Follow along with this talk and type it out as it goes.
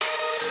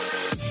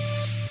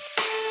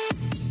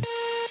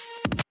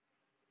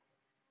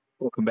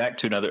Welcome back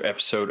to another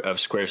episode of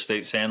Square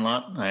State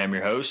Sandlot. I am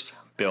your host,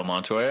 Bill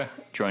Montoya.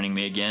 Joining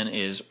me again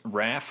is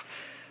Raph.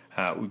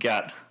 We've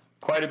got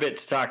quite a bit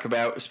to talk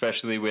about,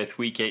 especially with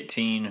Week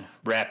 18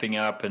 wrapping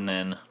up, and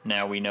then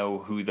now we know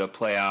who the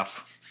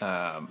playoff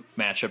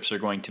matchups are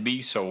going to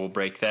be, so we'll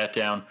break that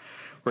down.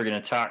 We're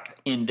going to talk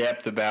in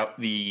depth about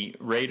the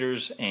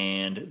Raiders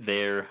and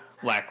their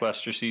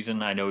lackluster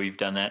season. I know we've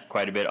done that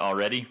quite a bit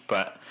already,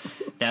 but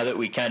now that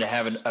we kind of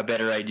have a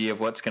better idea of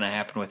what's going to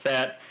happen with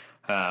that,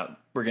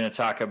 we're going to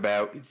talk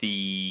about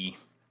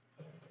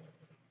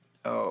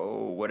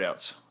what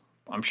else?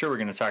 I'm sure we're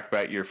going to talk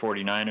about your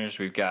 49ers.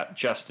 We've got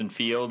Justin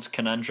Fields'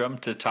 conundrum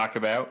to talk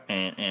about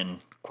and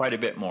quite a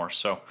bit more.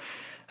 So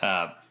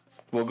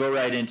we'll go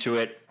right into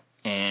it.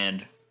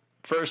 And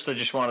first, I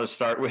just want to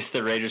start with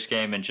the Raiders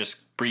game and just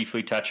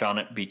briefly touch on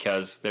it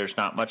because there's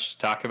not much to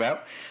talk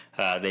about.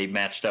 They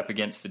matched up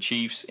against the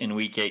Chiefs in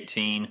Week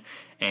 18,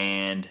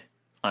 and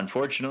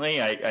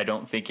unfortunately, I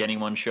don't think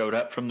anyone showed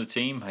up from the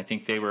team. I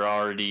think they were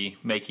already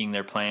making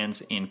their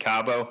plans in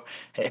Cabo,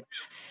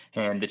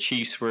 and the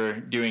Chiefs were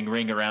doing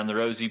ring around the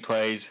rosy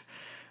plays,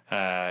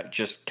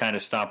 just kind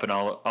of stomping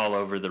all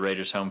over the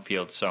Raiders' home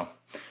field. So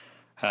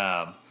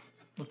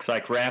looks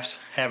like Raph's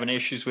having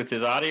issues with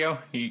his audio.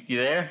 You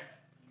there?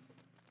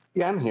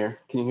 Yeah, I'm here.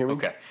 Can you hear me?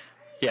 Okay.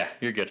 Yeah,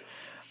 you're good.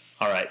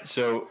 All right,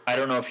 so I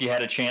don't know if you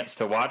had a chance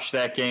to watch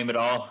that game at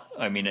all.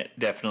 I mean, it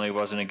definitely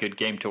wasn't a good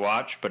game to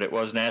watch, but it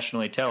was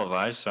nationally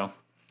televised, so.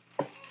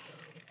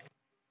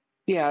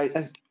 Yeah,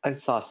 I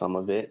saw some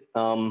of it.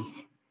 Yeah,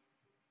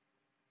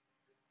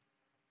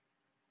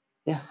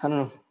 I don't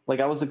know. Like,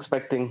 I was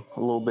expecting a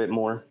little bit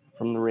more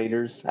from the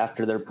Raiders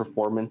after their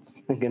performance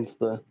against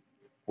the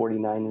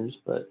 49ers,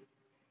 but.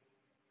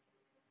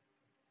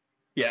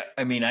 Yeah,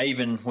 I mean, I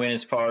even went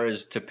as far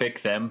as to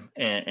pick them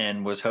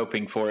and was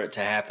hoping for it to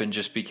happen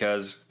just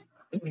because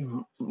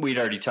we'd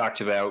already talked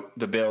about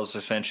the Bills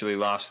essentially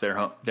lost their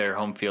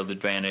home field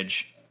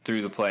advantage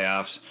through the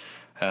playoffs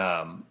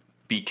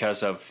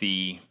because of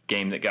the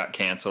game that got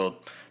canceled.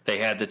 They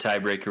had the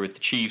tiebreaker with the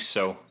Chiefs,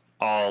 so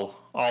all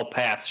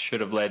paths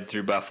should have led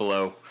through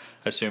Buffalo,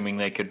 assuming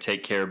they could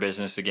take care of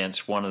business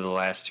against one of the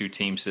last two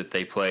teams that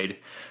they played.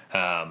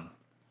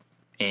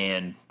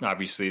 And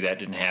obviously that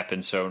didn't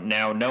happen. So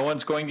now no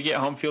one's going to get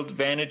home field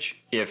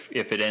advantage if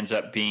it ends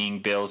up being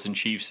Bills and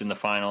Chiefs in the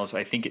finals.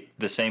 I think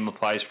the same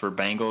applies for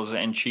Bengals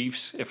and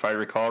Chiefs, if I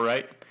recall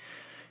right,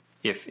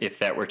 if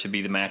that were to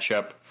be the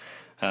matchup.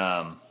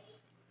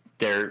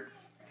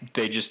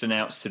 They just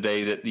announced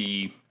today that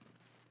the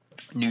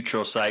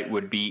neutral site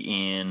would be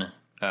in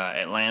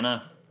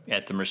Atlanta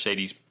at the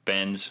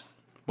Mercedes-Benz,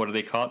 what do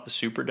they call it, the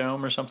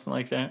Superdome or something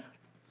like that?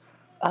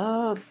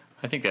 I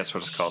think that's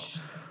what it's called.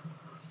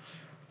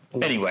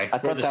 Anyway, I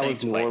thought that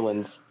was New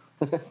Orleans.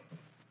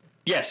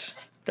 Yes.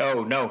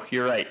 Oh, no,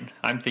 you're right.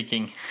 I'm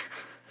thinking.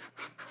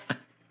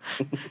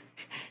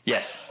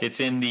 Yes,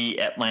 it's in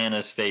the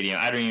Atlanta Stadium.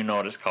 I don't even know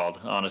what it's called,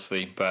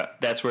 honestly, but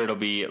that's where it'll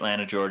be,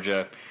 Atlanta,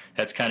 Georgia.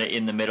 That's kind of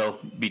in the middle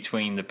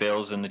between the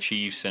Bills and the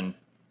Chiefs, and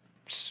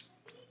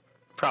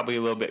probably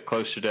a little bit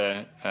closer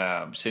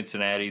to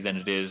Cincinnati than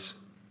it is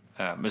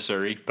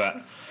Missouri.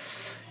 But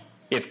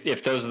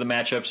if those are the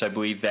matchups, I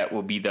believe that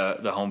will be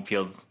the home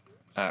field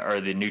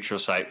or the neutral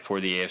site for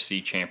the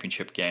AFC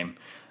Championship game.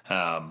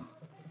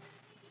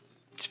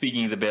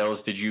 Speaking of the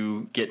Bills, did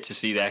you get to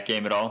see that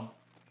game at all?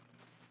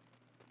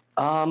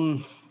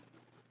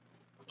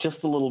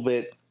 Just a little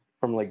bit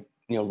from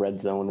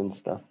red zone and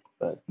stuff,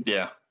 but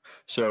yeah.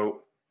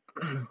 So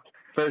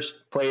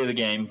first play of the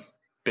game,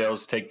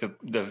 Bills take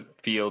the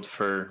field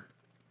for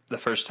the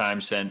first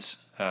time since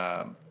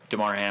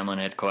Damar Hamlin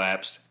had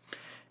collapsed,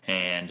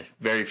 and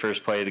very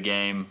first play of the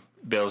game,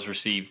 Bills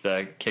receive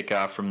the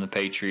kickoff from the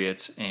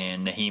Patriots,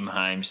 and Nyheim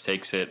Hines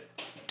takes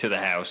it to the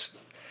house.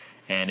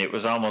 And it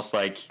was almost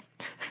like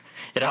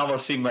it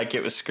almost seemed like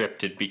it was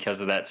scripted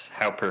because of that's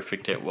how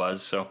perfect it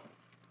was. So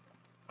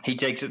he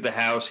takes it to the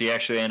house. He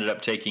actually ended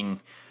up taking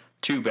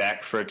two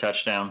back for a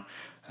touchdown.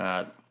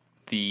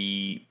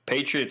 The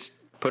Patriots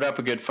put up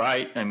a good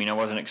fight. I mean, I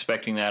wasn't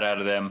expecting that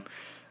out of them.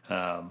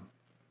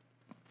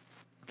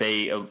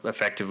 They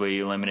effectively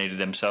eliminated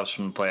themselves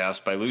from the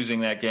playoffs by losing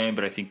that game,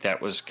 but I think that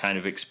was kind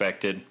of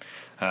expected.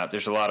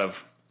 There's a lot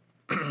of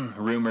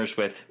rumors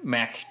with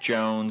Mac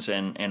Jones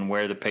and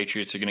where the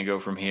Patriots are going to go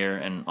from here,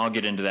 and I'll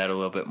get into that a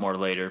little bit more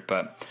later.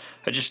 But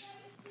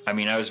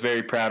I was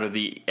very proud of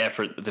the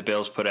effort that the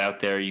Bills put out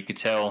there. You could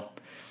tell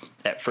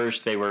at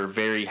first they were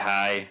very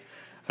high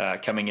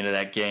coming into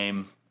that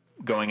game,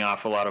 going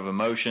off a lot of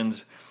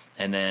emotions,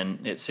 and then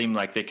it seemed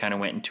like they kind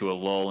of went into a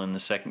lull in the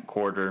second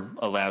quarter,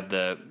 allowed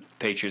the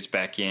Patriots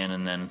back in,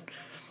 and then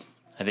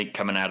I think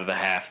coming out of the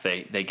half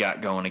they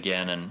got going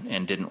again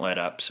and didn't let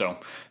up. So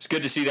it's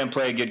good to see them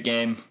play a good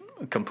game,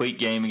 a complete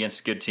game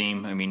against a good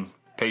team. I mean,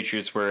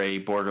 Patriots were a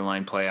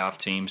borderline playoff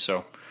team,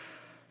 so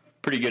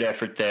pretty good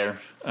effort there.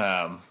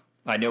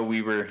 I know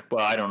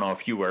I don't know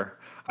if you were.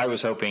 I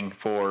was hoping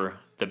for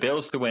the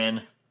Bills to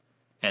win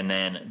and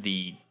then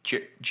the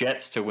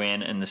Jets to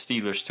win and the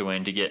Steelers to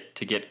win to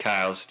get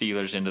Kyle's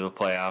Steelers into the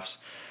playoffs.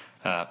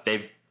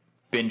 They've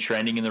been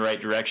trending in the right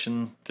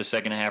direction the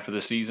second half of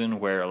the season,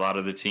 where a lot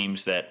of the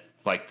teams that,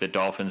 like the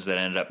Dolphins that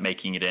ended up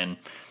making it in,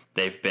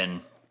 they've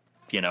been,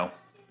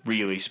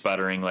 really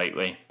sputtering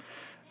lately.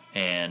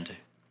 And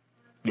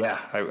yeah,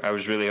 I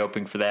was really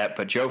hoping for that.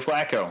 But Joe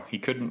Flacco, he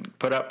couldn't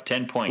put up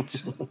 10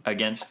 points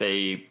against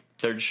a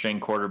third-string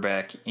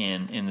quarterback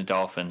in the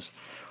Dolphins.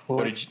 Well,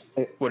 what did you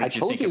think about all that? I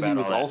told you he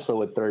was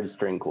also a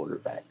third-string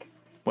quarterback.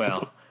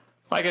 Well,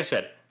 like I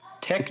said,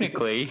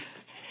 technically,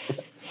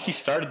 he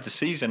started the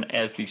season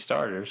as the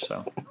starter.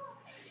 So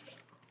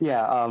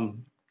yeah,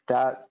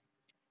 that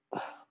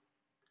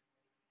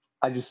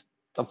I just,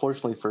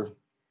 unfortunately for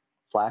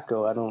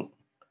Flacco,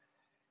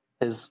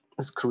 his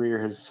career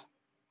has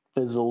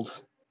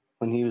fizzled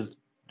when he was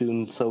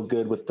doing so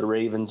good with the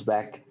Ravens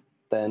back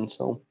then.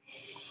 So,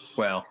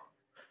 well,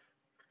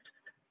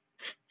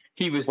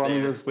 he was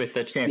there with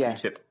a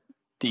championship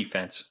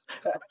defense.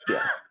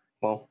 Yeah,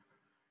 well,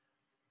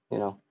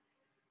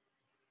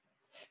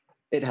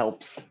 it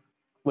helps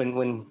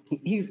when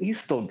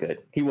he's still good.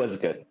 He was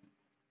good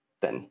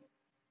then.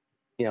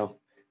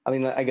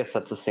 I guess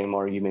that's the same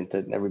argument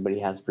that everybody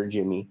has for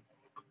Jimmy,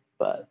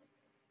 but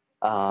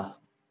as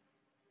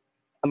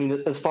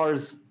far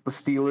as the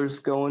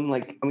Steelers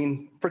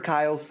going, for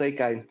Kyle's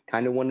sake, I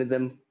kind of wanted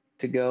them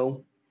to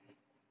go.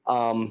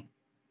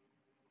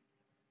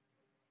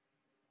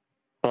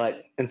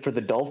 And for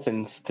the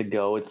Dolphins to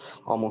go, it's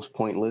almost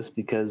pointless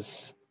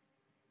because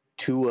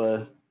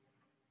Tua,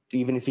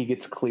 even if he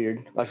gets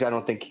cleared, actually I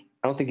don't think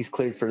he's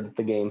cleared for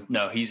the game.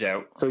 No, he's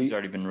out. So he's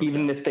already been ruled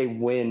even out. If they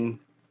win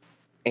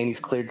and he's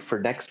cleared for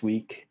next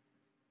week,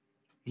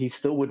 he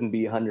still wouldn't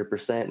be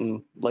 100%,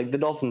 and the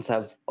Dolphins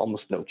have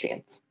almost no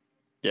chance.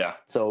 Yeah.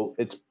 So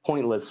it's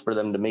pointless for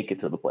them to make it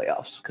to the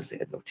playoffs because they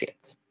had no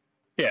chance.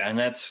 Yeah, and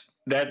that's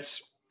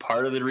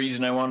part of the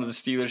reason I wanted the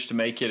Steelers to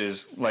make it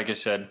is, like I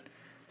said,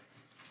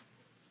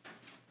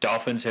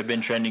 Dolphins have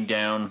been trending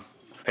down.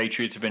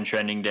 Patriots have been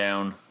trending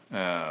down.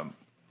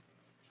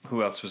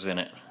 Who else was in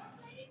it?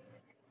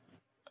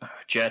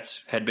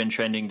 Jets had been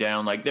trending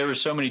down. There were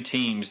so many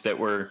teams that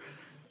were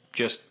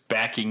just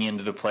backing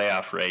into the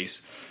playoff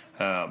race.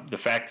 The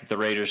fact that the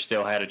Raiders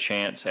still had a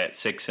chance at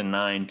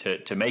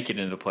 6-9 to make it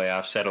into the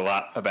playoffs said a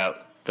lot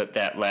about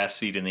that last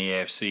seed in the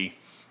AFC.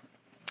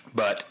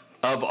 But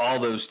of all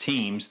those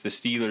teams, the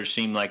Steelers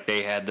seemed like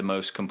they had the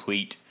most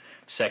complete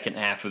second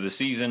half of the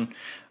season.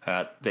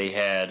 They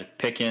had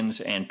Pickens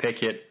and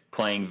Pickett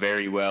playing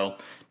very well.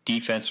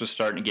 Defense was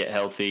starting to get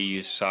healthy.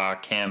 You saw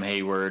Cam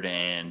Hayward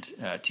and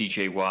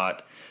T.J.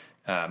 Watt,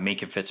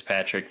 Minkah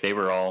Fitzpatrick. They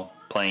were all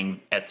playing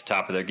at the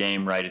top of their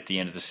game right at the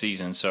end of the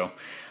season. So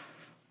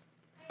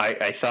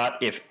I thought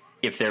if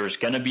there was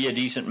going to be a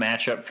decent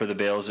matchup for the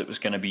Bills, it was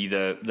going to be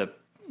the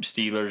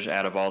Steelers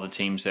out of all the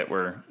teams that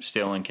were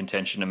still in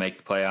contention to make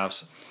the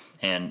playoffs.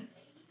 And,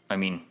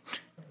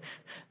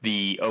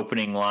 the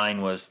opening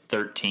line was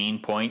 13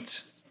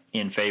 points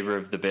in favor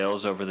of the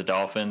Bills over the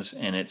Dolphins,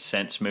 and it's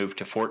since moved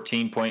to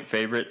 14-point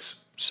favorites.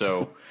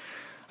 So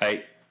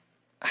I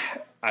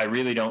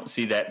really don't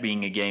see that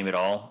being a game at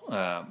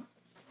all.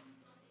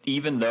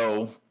 Even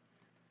though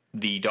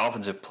the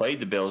Dolphins have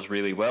played the Bills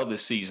really well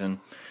this season,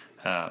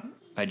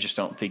 I just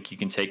don't think you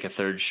can take a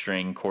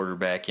third-string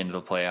quarterback into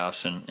the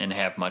playoffs and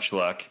have much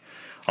luck.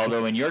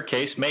 Although in your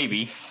case,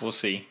 maybe. We'll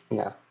see.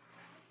 Yeah.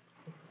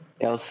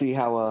 Yeah, we'll see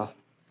how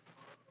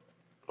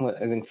I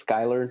think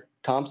Skylar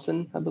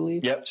Thompson, I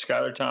believe. Yep,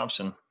 Skylar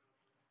Thompson.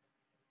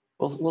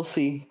 We'll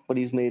see what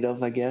he's made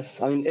of, I guess.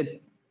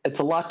 It's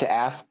a lot to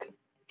ask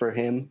for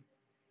him.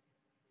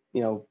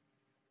 Going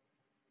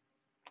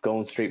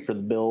straight for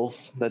the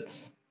Bills.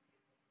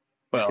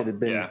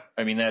 Yeah.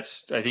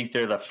 I think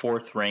they're the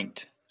fourth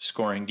ranked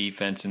scoring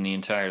defense in the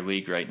entire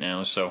league right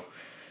now. So,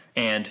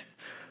 and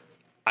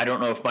I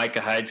don't know if Micah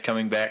Hyde's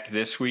coming back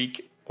this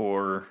week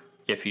or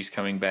if he's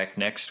coming back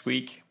next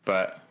week,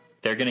 but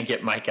they're going to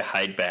get Micah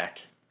Hyde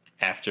back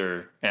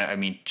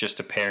just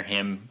to pair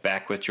him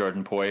back with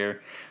Jordan Poyer.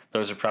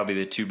 Those are probably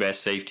the two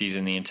best safeties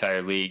in the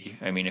entire league.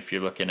 If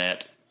you're looking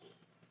at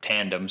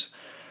tandems.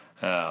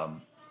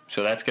 So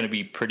that's going to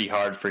be pretty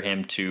hard for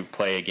him to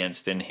play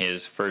against in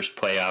his first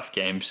playoff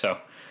game. So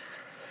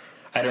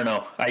I don't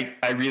know.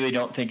 I really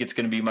don't think it's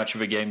going to be much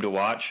of a game to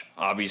watch.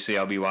 Obviously,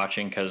 I'll be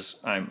watching because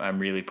I'm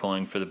really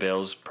pulling for the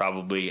Bills,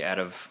 probably out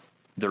of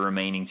the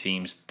remaining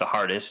teams the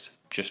hardest,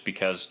 just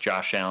because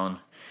Josh Allen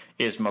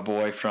is my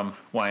boy from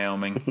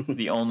Wyoming,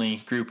 the only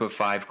group of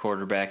 5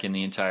 quarterback in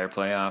the entire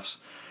playoffs.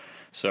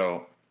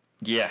 So,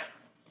 yeah,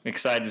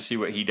 excited to see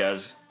what he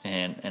does,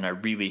 and I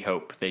really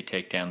hope they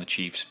take down the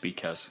Chiefs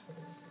because,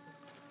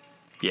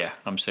 yeah,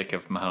 I'm sick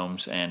of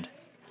Mahomes, and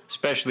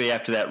especially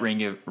after that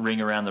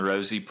ring around the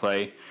rosy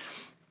play,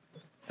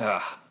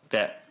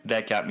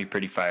 that got me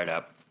pretty fired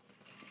up.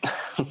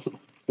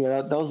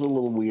 Yeah, that was a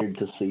little weird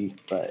to see,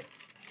 but...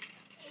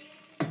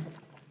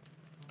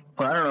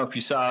 Well, I don't know if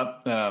you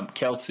saw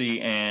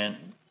Kelsey and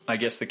I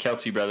guess the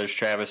Kelsey brothers,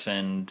 Travis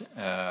and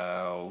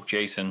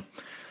Jason.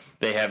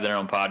 they have their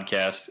own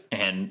podcast,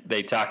 and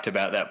they talked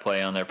about that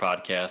play on their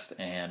podcast,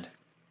 and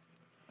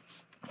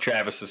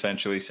Travis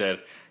essentially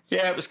said,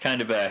 yeah, it was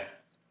kind of a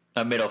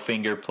middle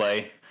finger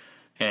play,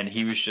 and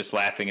he was just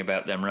laughing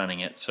about them running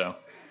it. So,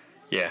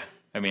 yeah,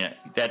 I mean,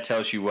 that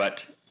tells you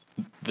what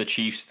the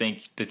Chiefs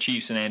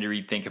and Andy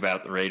Reid think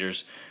about the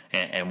Raiders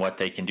and what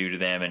they can do to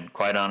them. And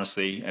quite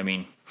honestly, I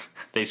mean,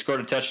 they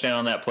scored a touchdown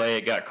on that play.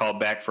 It got called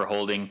back for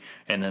holding,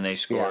 and then they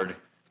scored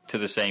to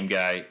the same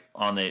guy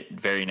on the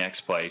very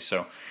next play.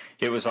 So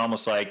it was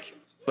almost like,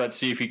 let's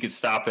see if you could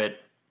stop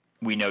it.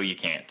 We know you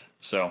can't.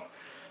 So,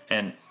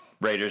 and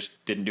Raiders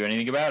didn't do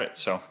anything about it.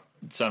 So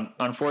it's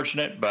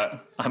unfortunate,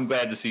 but I'm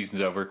glad the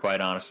season's over,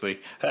 quite honestly.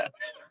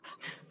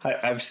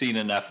 I've seen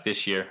enough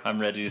this year. I'm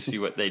ready to see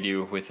what they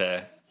do with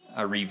a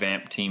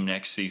revamped team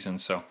next season.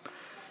 So,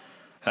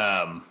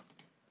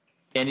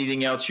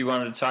 anything else you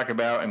wanted to talk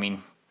about? I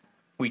mean,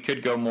 we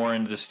could go more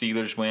into the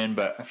Steelers win,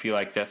 but I feel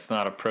like that's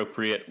not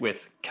appropriate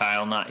with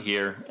Kyle not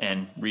here,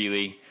 and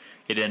really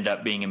it ended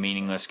up being a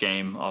meaningless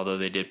game, although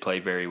they did play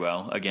very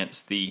well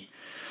against the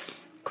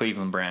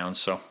Cleveland Browns.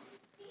 So,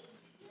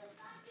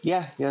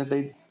 yeah,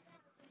 they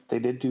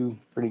did do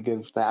pretty good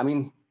with that. I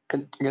mean,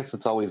 I guess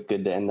it's always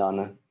good to end on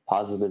a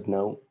positive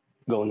note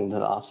going into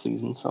the off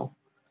season. So,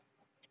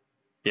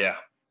 yeah,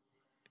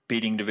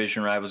 beating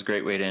division rivals,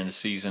 great way to end the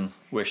season.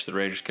 Wish the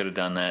Raiders could have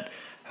done that.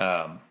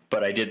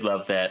 But I did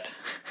love that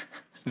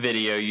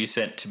video you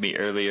sent to me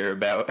earlier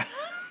about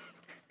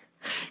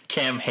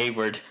Cam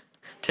Hayward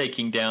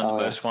taking down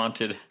the most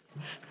wanted.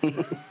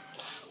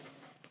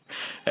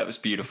 That was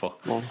beautiful.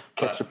 Well,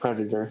 catch a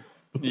predator.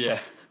 Yeah.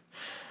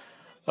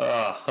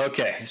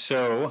 Okay,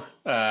 so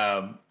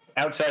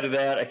outside of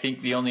that, I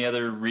think the only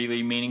other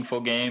really meaningful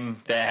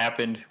game that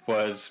happened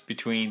was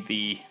between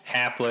the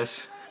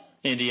hapless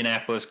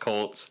Indianapolis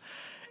Colts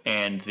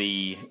and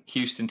the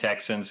Houston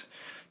Texans.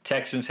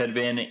 Texans had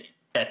been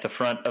at the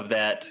front of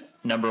that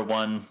number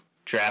one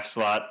draft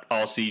slot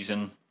all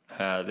season.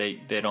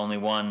 They'd only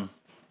won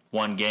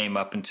one game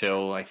up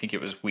until I think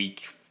it was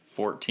week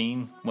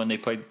 14 when they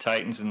played the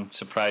Titans and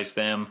surprised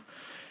them.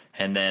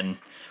 And then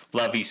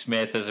Lovie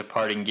Smith as a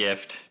parting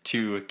gift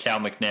to Cal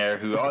McNair,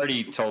 who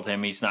already told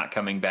him he's not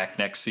coming back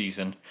next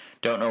season.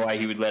 Don't know why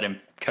he would let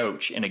him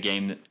coach in a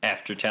game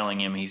after telling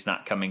him he's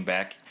not coming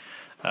back.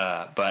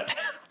 But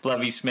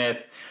Lovie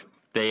Smith,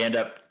 they end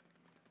up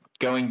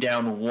going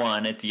down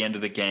one at the end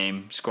of the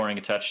game, scoring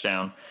a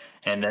touchdown,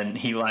 and then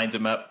he lines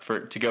them up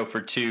to go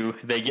for two.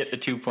 They get the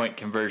 2-point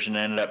conversion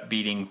and ended up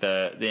beating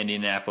the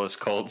Indianapolis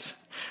Colts,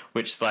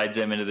 which slides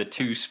them into the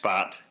 2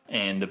 spot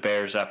and the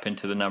Bears up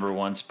into the number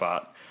 1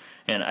 spot.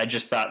 And I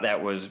just thought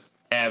that was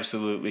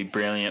absolutely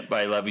brilliant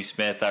by Lovie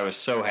Smith. I was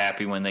so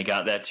happy when they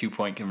got that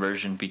 2-point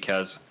conversion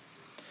because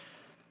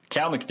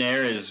Cal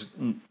McNair is,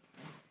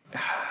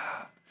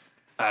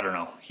 I don't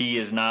know, he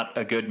is not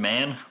a good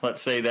man,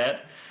 let's say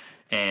that.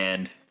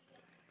 And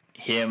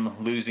him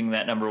losing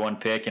that number 1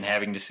 pick and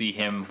having to see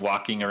him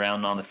walking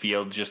around on the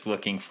field just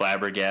looking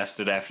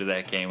flabbergasted after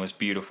that game was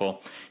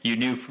beautiful. You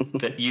knew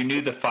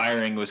the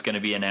firing was going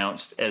to be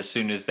announced as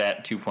soon as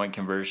that 2-point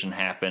conversion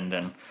happened,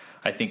 and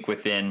I think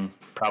within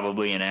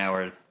probably an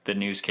hour the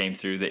news came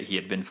through that he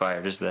had been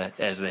fired as the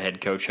head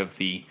coach of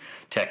the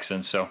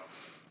Texans. So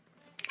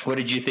what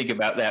did you think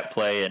about that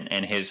play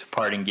and his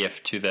parting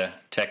gift to the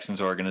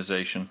Texans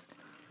organization?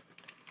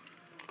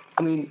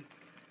 I mean,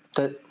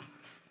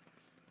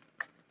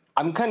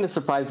 I'm kind of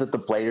surprised that the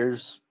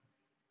players,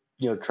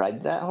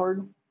 tried that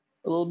hard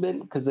a little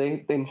bit because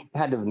they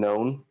had to have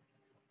known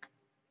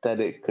that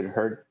it could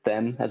hurt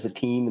them as a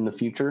team in the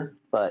future.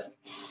 But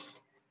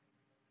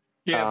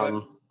yeah,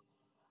 but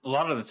a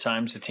lot of the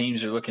times the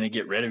teams are looking to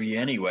get rid of you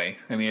anyway.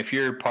 I mean, if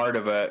you're part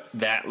of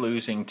that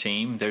losing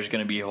team, there's going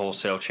to be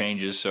wholesale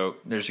changes, so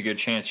there's a good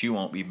chance you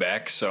won't be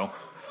back. So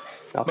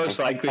most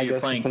likely you're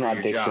playing for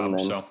your job.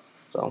 Then,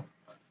 so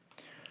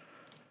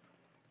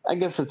I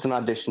guess it's an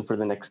audition for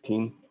the next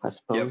team, I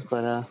suppose.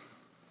 Yep.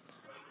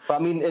 But I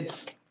mean,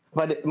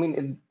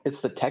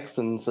 it's the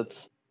Texans.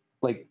 It's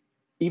like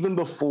even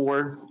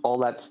before all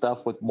that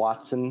stuff with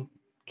Watson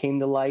came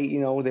to light,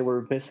 they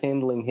were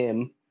mishandling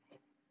him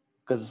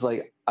because,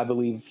 like, I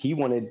believe he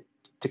wanted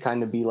to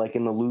kind of be like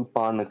in the loop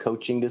on the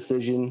coaching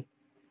decision,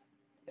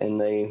 and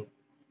they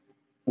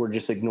were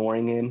just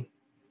ignoring him.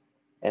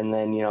 And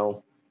then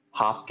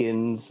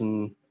Hopkins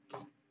and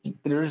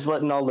they're just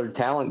letting all their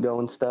talent go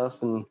and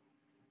stuff, and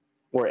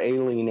we're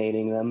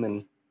alienating them,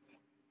 and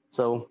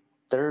so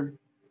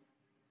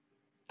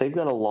they've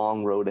got a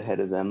long road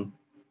ahead of them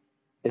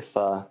if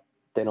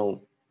they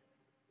don't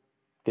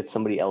get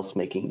somebody else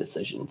making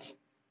decisions.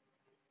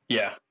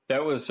 Yeah,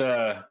 that was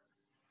I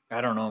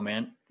don't know,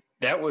 man.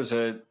 That was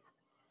a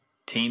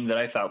team that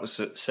I thought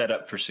was set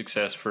up for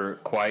success for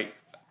quite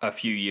a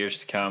few years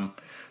to come.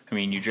 I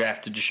mean, you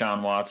drafted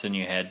Deshaun Watson,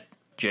 you had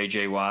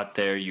J.J. Watt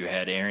there, you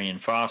had Arian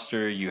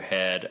Foster, you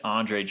had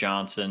Andre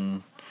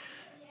Johnson,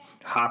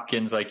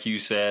 Hopkins, like you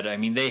said. I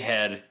mean, they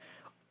had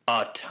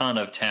a ton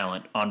of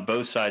talent on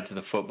both sides of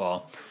the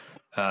football.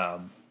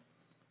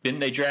 Didn't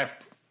they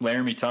draft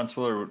Laramie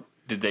Tunsil, or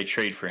did they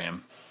trade for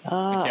him?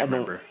 I can't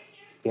remember.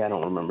 Yeah, I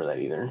don't remember that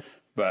either.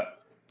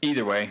 But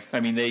either way, I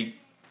mean, they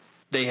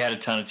had a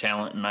ton of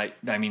talent, and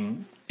I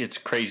mean, it's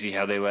crazy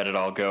how they let it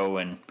all go,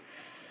 and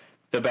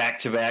the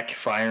back-to-back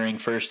firing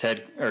first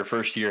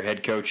year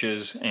head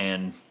coaches,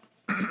 and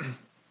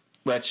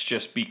let's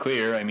just be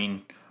clear. I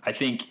mean, I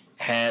think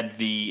had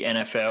the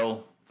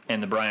NFL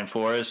and the Brian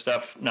Flores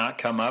stuff not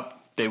come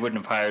up, they wouldn't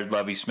have hired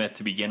Lovie Smith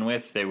to begin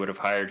with. They would have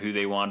hired who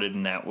they wanted,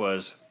 and that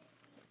was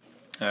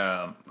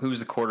who was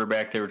the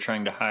quarterback they were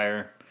trying to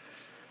hire?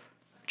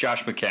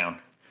 Josh McCown.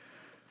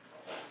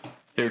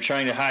 They were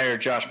trying to hire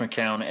Josh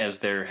McCown as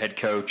their head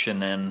coach,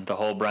 and then the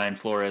whole Brian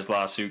Flores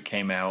lawsuit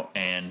came out,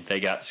 and they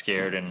got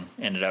scared and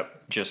ended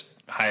up just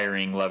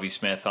hiring Lovie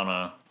Smith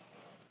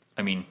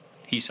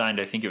he signed,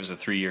 I think it was a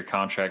 3-year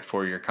contract,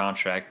 4-year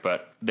contract,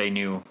 but they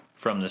knew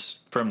from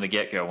the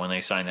get-go when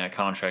they signed that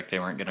contract they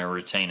weren't going to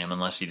retain him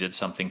unless he did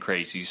something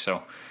crazy.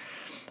 So,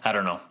 I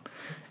don't know.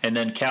 And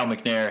then Cal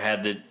McNair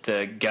had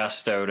the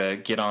gusto to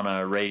get on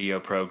a radio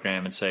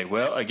program and say,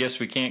 well, I guess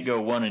we can't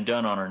go one and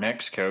done on our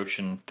next coach,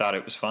 and thought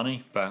it was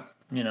funny, but,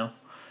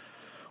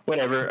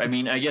 whatever. I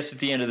mean, I guess at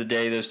the end of the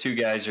day, those two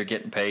guys are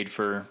getting paid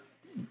for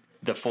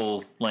the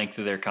full length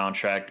of their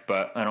contract,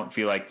 but I don't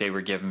feel like they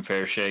were given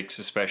fair shakes,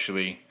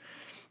 especially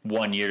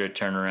 1 year to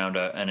turn around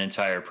an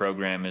entire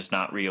program is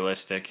not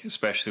realistic,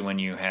 especially when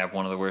you have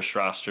one of the worst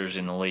rosters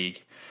in the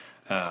league.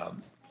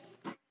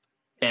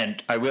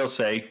 And I will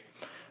say,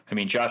 I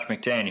mean, Josh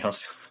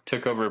McDaniels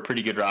took over a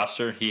pretty good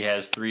roster. He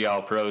has 3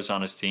 All-Pros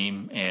on his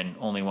team and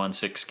only won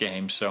 6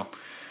 games. So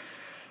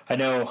I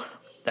don't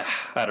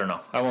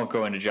know. I won't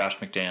go into Josh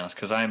McDaniels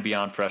because I am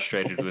beyond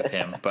frustrated with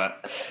him.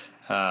 But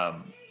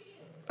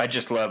I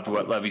just loved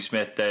what Lovie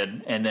Smith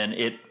did. And then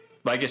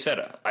like I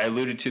said, I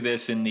alluded to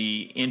this in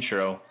the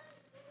intro.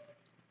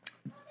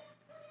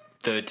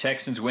 The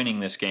Texans winning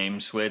this game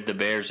slid the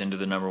Bears into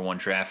the number 1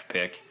 draft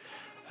pick,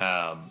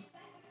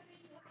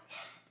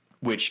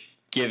 which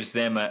gives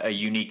them a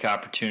unique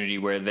opportunity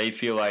where they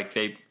feel like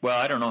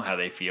I don't know how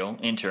they feel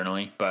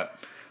internally, but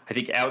I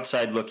think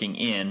outside looking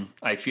in,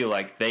 I feel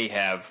like they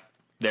have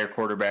their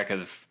quarterback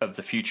of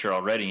the future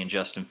already in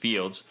Justin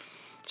Fields.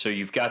 So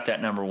you've got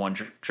that number 1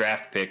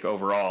 draft pick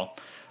overall.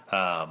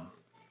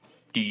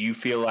 Do you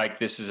feel like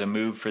this is a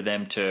move for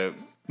them to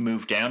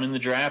move down in the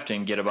draft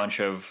and get a bunch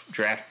of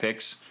draft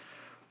picks?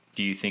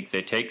 Do you think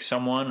they take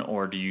someone,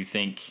 or do you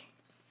think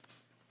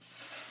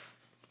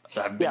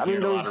I've been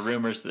hearing a lot of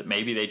rumors that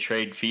maybe they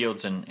trade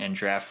Fields and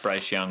draft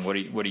Bryce Young? What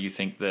do you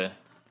think the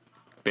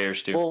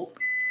Bears do?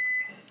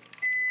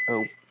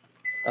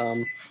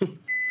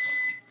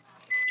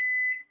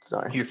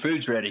 Sorry. Your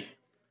food's ready.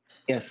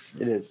 Yes,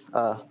 it is.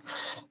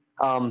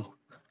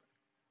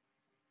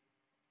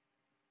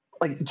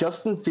 Like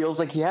Justin feels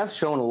like he has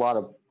shown a lot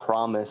of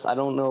promise. I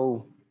don't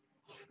know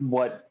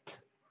what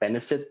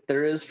benefit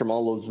there is from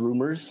all those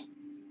rumors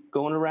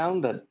going around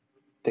that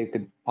they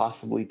could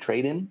possibly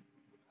trade him.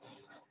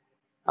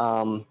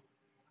 I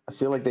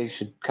feel like they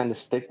should kind of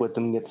stick with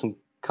him and get some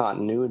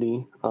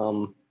continuity. I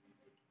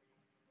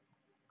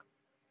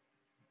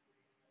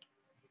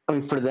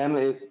mean, for them,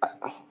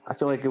 I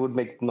feel like it would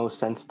make no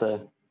sense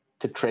to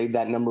trade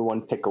that number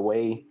 1 pick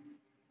away,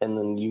 and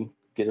then you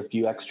get a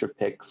few extra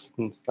picks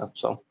and stuff.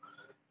 So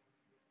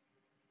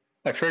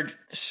I've heard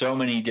so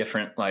many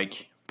different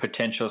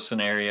potential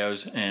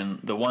scenarios, and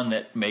the one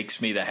that makes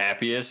me the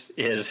happiest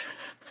is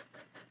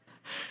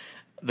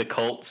the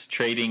Colts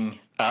trading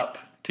up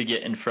to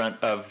get in front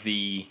of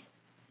the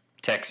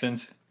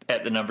Texans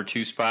at the number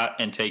 2 spot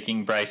and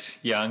taking Bryce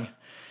Young,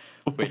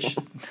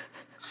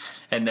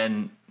 and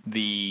then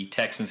the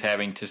Texans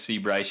having to see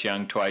Bryce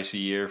Young twice a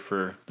year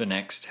for the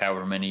next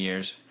however many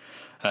years.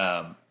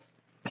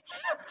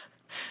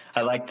 I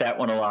like that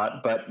one a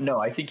lot, but no,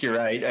 I think you're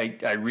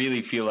right. I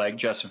really feel like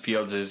Justin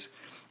Fields is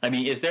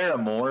there a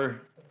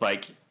more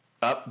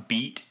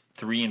upbeat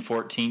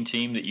 3-14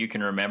 team that you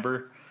can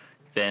remember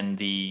than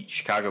the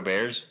Chicago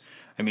Bears?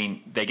 I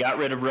mean, they got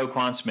rid of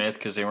Roquan Smith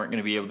because they weren't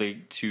going to be able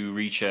to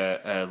reach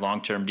a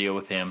long-term deal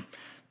with him.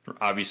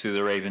 Obviously,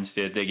 the Ravens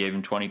did. They gave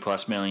him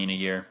 $20+ million a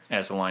year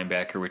as a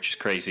linebacker, which is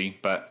crazy,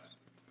 but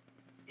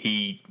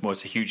he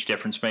was a huge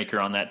difference maker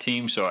on that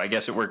team, so I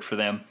guess it worked for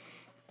them.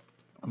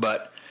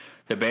 But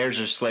the Bears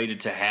are slated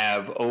to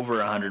have over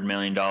 $100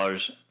 million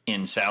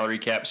in salary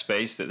cap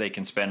space that they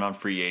can spend on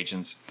free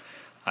agents.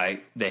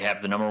 They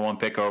have the number 1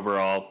 pick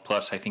overall,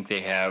 plus I think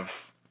they have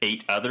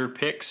 8 other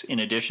picks in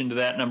addition to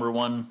that number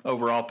 1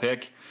 overall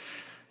pick.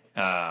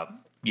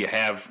 You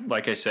have,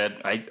 like I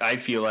said, I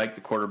feel like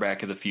the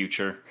quarterback of the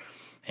future,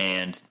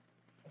 and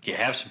you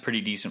have some pretty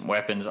decent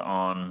weapons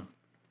on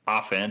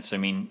offense. I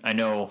mean, I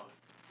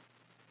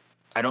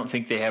don't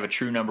think they have a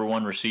true number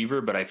 1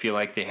 receiver, but I feel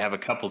like they have a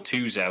couple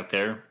 2s out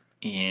there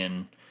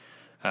in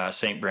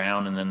St.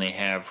 Brown, and then they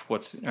have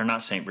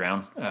not St.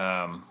 Brown.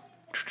 I'm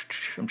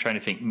trying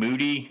to think.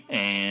 Moody,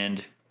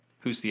 and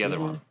who's the other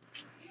one?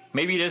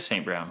 Maybe it is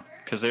St. Brown,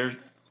 because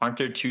aren't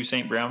there 2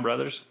 St. Brown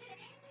brothers?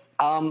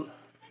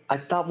 I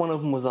thought one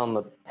of them was on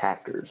the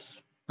Packers.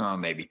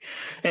 Maybe.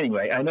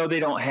 Anyway, I know they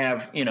don't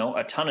have,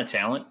 a ton of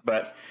talent,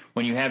 but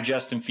when you have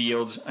Justin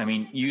Fields, I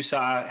mean, you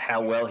saw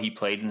how well he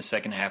played in the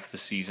second half of the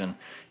season.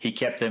 He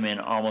kept them in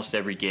almost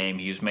every game.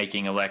 He was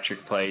making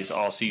electric plays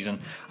all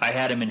season. I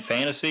had him in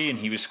fantasy, and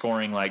he was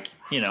scoring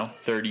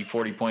 30,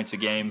 40 points a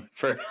game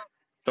for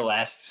the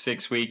last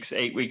 6 weeks,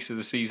 8 weeks of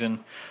the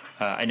season.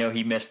 I know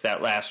he missed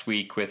that last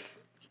week with,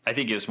 I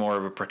think it was more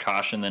of a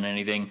precaution than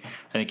anything.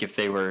 I think if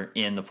they were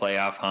in the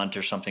playoff hunt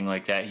or something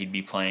like that, he'd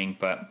be playing,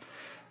 but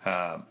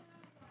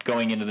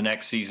going into the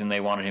next season,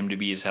 they wanted him to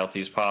be as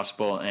healthy as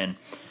possible. And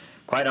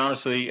quite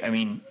honestly, I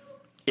mean,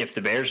 if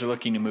the Bears are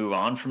looking to move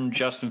on from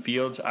Justin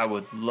Fields, I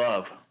would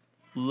love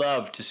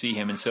to see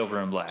him in silver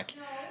and black.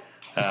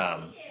 I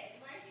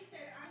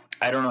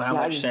don't know how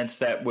much sense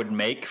that would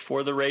make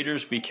for the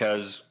Raiders,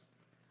 because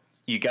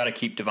you got to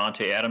keep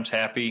Davante Adams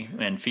happy,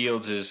 and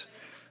Fields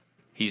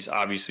he's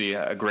obviously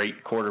a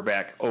great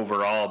quarterback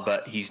overall,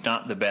 but he's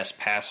not the best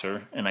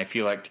passer. And I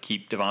feel like to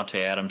keep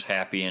Davante Adams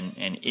happy and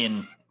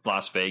in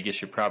Las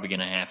Vegas, you're probably going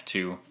to have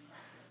to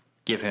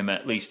give him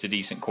at least a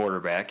decent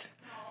quarterback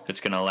that's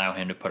going to allow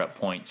him to put up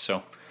points.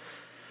 So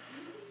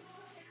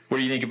what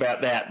do you think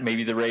about that?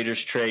 Maybe the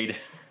Raiders trade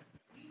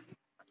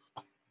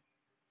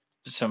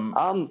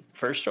some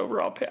first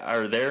overall pick,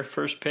 or their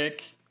first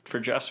pick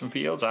for Justin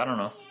Fields? I don't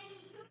know.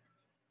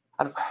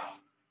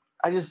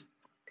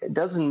 It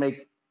doesn't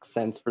make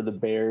sense for the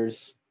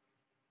Bears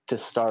to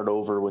start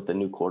over with a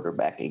new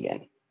quarterback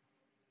again.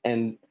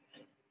 And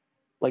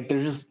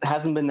there just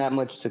hasn't been that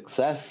much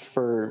success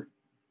for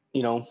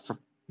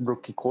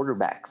rookie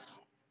quarterbacks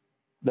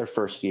their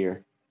first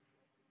year.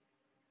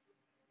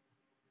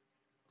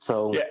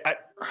 So yeah,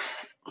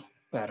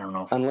 I don't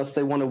know. Unless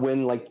they want to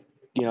win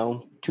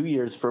 2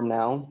 years from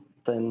now,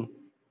 then.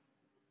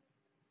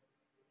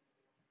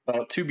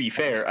 Well, to be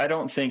fair, I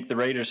don't think the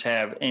Raiders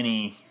have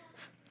any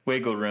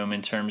wiggle room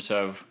in terms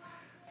of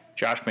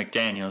Josh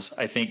McDaniels.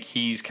 I think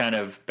he's kind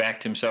of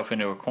backed himself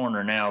into a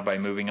corner now by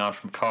moving on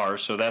from Carr.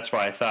 So that's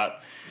why I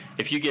thought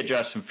if you get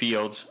Justin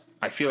Fields,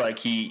 I feel like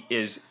he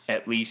is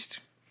at least,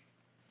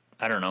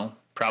 I don't know,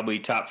 probably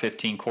top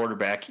 15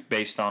 quarterback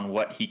based on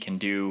what he can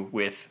do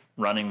with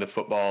running the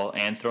football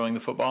and throwing the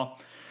football.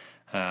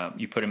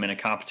 You put him in a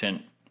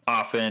competent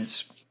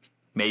offense,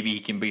 maybe he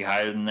can be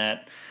higher than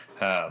that.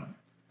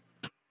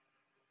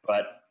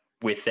 But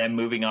with them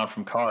moving on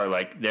from Carr,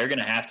 they're going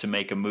to have to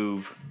make a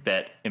move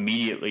that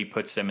immediately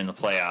puts them in the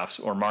playoffs,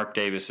 or Mark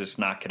Davis is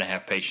not going to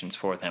have patience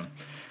for them.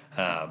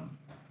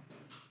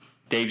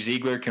 Dave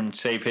Ziegler can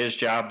save his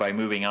job by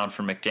moving on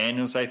from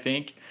McDaniels, I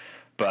think.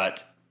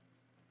 But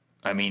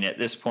I mean, at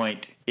this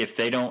point, if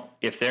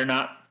they're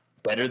not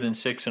better than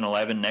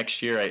 6-11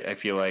 next year, I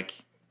feel like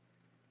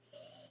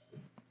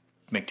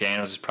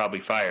McDaniels is probably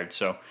fired.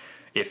 So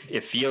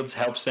if Fields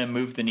helps them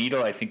move the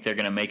needle, I think they're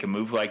going to make a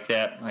move like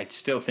that. I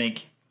still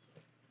think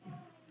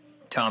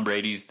Tom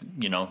Brady's,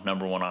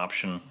 number one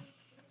option,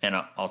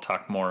 and I'll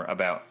talk more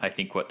about, I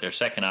think, what their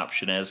second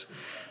option is.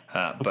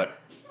 But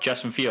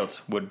Justin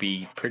Fields would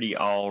be pretty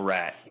all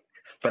right.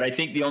 But I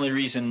think the only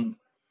reason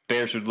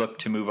Bears would look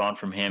to move on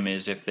from him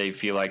is if they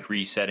feel like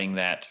resetting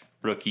that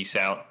rookie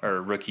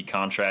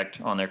contract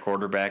on their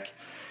quarterback,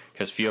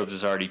 because Fields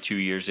is already 2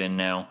 years in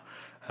now.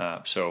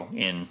 So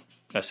in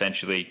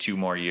essentially 2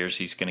 more years,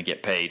 he's going to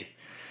get paid.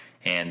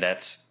 And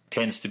that's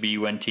tends to be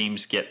when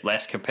teams get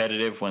less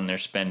competitive, when they're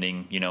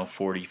spending,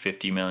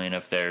 $40-50 million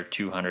of their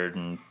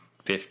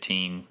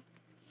 $215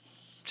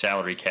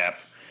 salary cap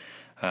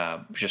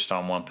just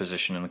on one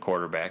position in the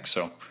quarterback.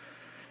 So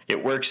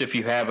it works if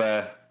you have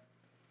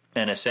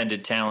an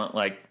ascended talent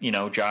like,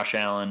 Josh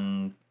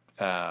Allen,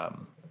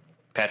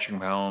 Patrick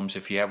Mahomes.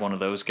 If you have one of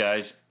those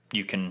guys,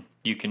 you can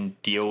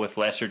deal with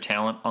lesser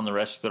talent on the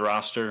rest of the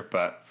roster.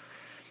 But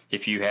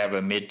if you have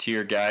a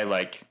mid-tier guy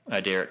like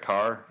Derek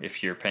Carr,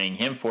 if you're paying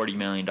him $40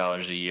 million a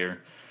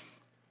year,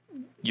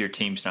 your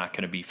team's not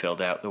going to be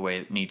filled out the way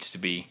it needs to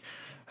be.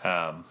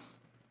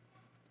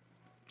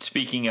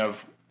 Speaking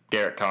of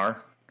Derek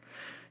Carr,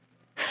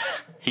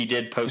 he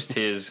did post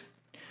his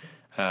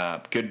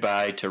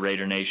goodbye to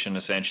Raider Nation,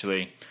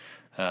 essentially.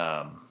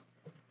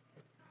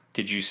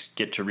 Did you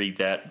get to read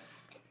that?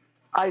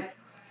 I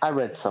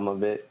read some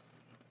of it.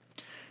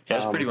 Yeah,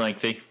 it's pretty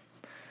lengthy.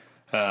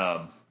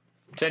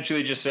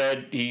 Essentially just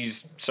said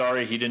he's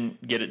sorry he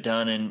didn't get it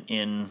done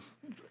in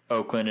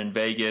Oakland and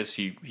Vegas.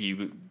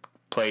 He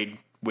played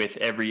with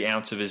every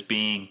ounce of his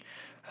being.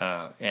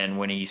 And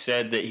when he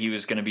said that he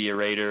was going to be a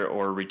Raider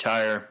or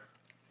retire,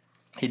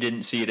 he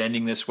didn't see it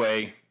ending this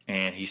way.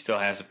 And he still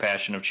has the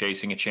passion of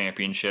chasing a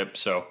championship.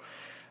 So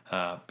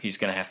he's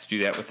going to have to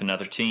do that with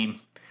another team.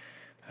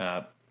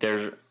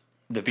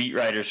 The beat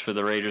writers for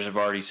the Raiders have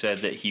already said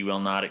that he will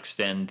not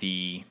extend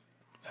the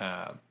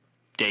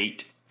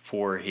date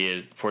for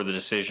the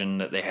decision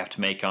that they have to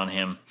make on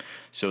him.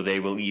 So they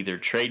will either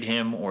trade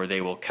him or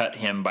they will cut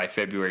him by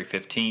February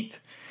 15th.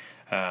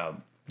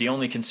 The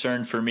only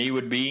concern for me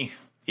would be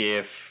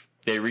if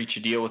they reach a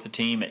deal with the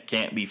team, it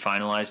can't be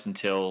finalized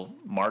until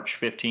March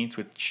 15th,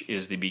 which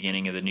is the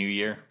beginning of the new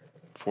year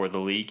for the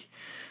league.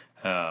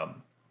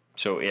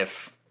 So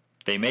if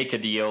they make a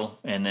deal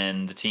and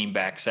then the team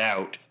backs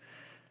out,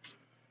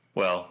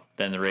 well,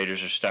 then the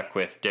Raiders are stuck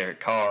with Derek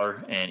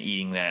Carr and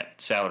eating that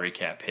salary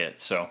cap hit.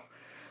 So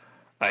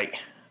I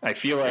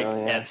feel like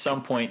at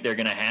some point they're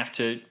going to have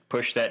to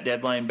push that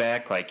deadline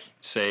back, like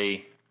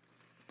say,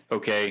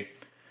 okay,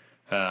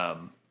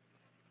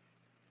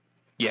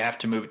 you have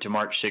to move it to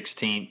March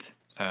 16th.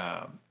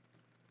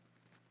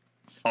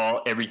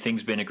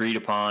 Everything's been agreed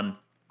upon,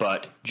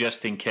 but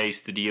just in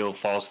case the deal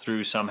falls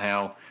through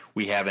somehow,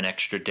 we have an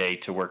extra day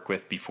to work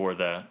with before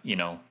the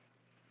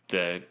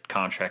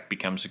contract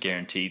becomes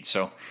guaranteed.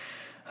 So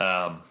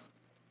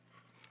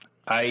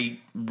I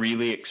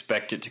really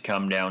expect it to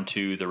come down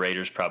to the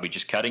Raiders probably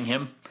just cutting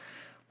him,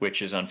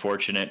 which is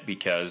unfortunate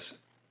because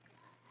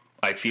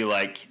I feel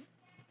like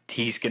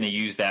he's going to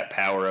use that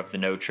power of the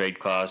no trade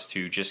clause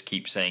to just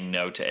keep saying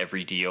no to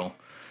every deal.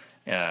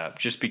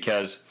 Just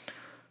because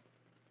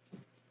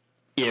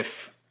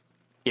if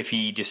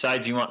he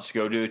decides he wants to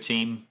go to a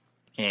team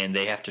and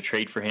they have to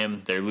trade for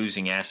him, they're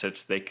losing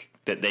assets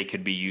that they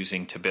could be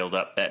using to build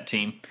up that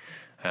team.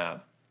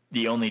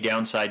 The only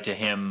downside to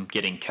him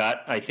getting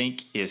cut, I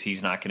think, is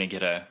he's not going to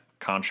get a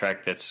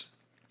contract that's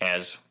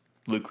as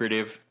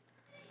lucrative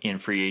in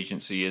free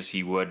agency as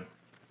he would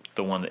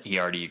the one that he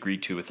already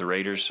agreed to with the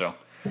Raiders. So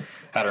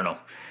I don't know.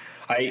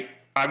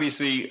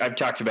 I've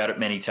talked about it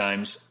many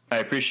times. I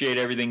appreciate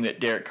everything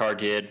that Derek Carr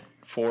did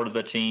for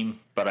the team,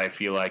 but I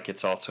feel like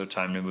it's also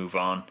time to move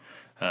on.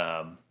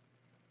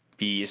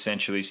 He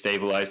essentially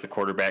stabilized the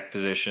quarterback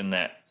position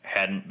that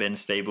hadn't been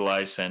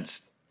stabilized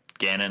since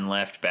Gannon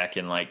left back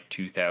in like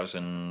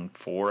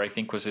 2004, I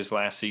think was his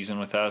last season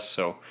with us.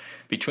 So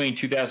between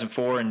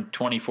 2004 and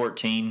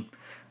 2014,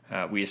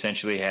 we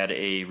essentially had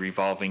a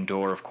revolving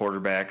door of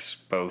quarterbacks,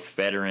 both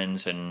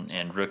veterans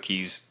and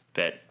rookies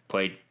that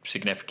played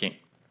significant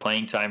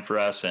playing time for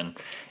us, and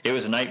it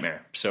was a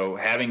nightmare. So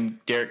having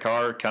Derek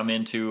Carr come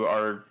onto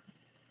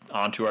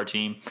our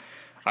team,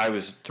 I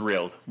was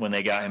thrilled when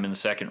they got him in the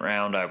second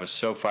round. I was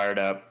so fired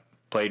up,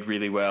 played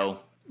really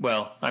well.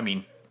 Well, I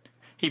mean,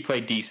 he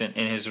played decent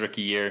in his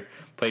rookie year,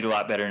 played a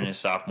lot better in his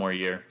sophomore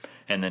year,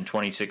 and then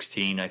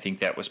 2016, I think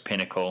that was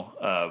pinnacle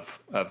of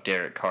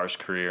Derek Carr's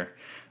career.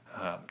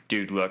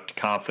 Dude looked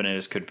confident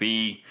as could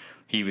be.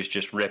 He was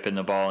just ripping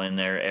the ball in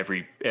there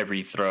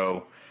every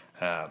throw,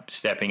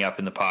 stepping up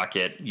in the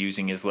pocket,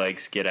 using his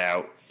legs to get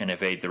out and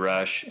evade the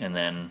rush. And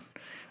then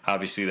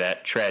obviously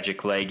that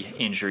tragic leg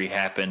injury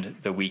happened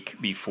the week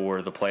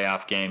before the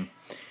playoff game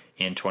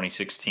in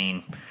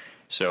 2016.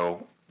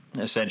 So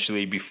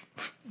essentially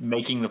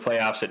making the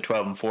playoffs at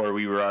 12-4,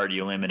 we were already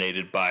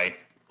eliminated by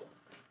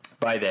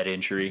that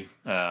injury.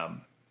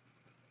 And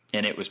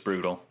it was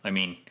brutal. I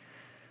mean,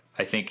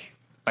 I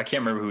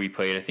can't remember who we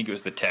played. I think it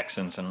was the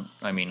Texans. And,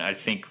 I mean, I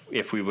think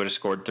if we would have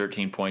scored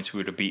 13 points, we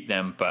would have beat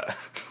them, but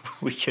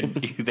we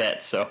couldn't do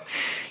that. So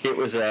it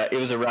was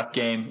a rough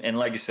game. And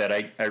like I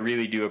said, I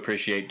really do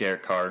appreciate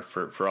Derek Carr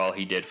for all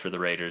he did for the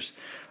Raiders.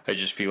 I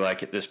just feel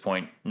like at this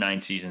point, 9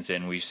 seasons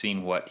in, we've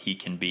seen what he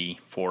can be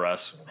for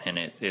us, and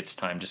it's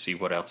time to see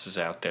what else is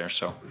out there.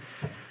 So,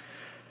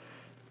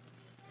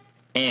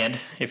 and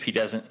if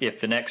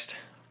the next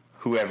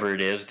whoever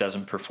it is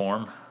doesn't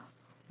perform,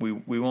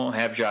 we won't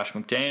have Josh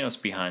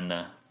McDaniels behind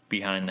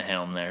the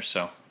helm there,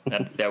 so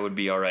that would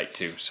be all right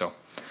too. So,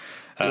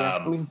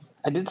 I mean,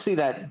 I did see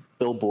that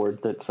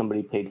billboard that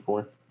somebody paid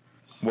for.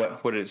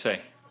 What did it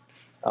say?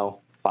 Oh,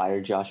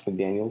 fire Josh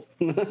McDaniels.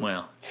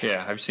 Well,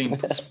 yeah, I've seen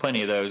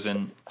plenty of those,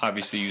 and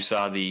obviously you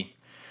saw the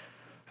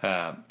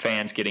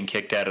fans getting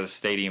kicked out of the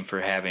stadium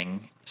for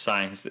having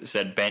signs that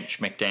said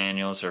 "Bench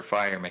McDaniels" or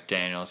 "Fire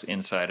McDaniels"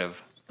 inside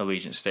of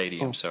Allegiant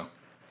Stadium. So,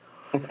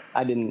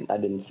 I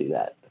didn't see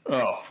that.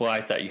 Oh, well,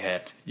 I thought you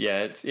had.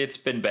 Yeah, it's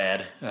been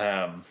bad.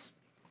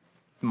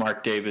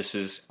 Mark Davis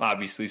is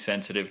obviously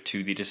sensitive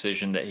to the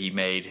decision that he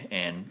made,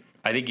 and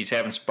I think he's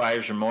having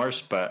buyer's remorse,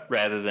 but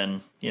rather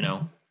than,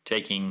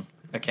 taking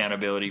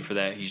accountability for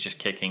that, he's just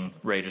kicking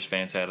Raiders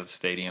fans out of the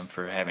stadium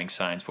for having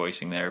signs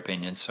voicing their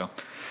opinions, so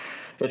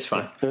it's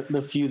fine.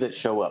 The few that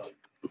show up.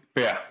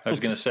 Yeah, I was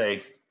going to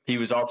say, he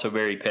was also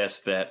very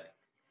pissed that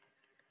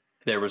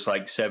there was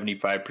like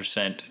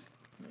 75%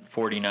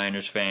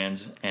 49ers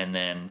fans and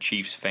then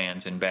Chiefs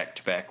fans in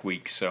back-to-back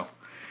weeks. So,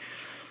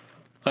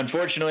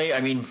 unfortunately, I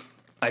mean,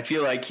 I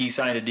feel like he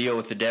signed a deal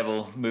with the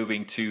devil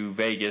moving to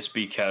Vegas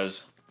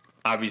because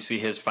obviously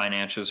his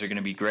financials are going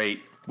to be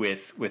great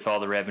with all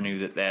the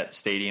revenue that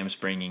stadium's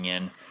bringing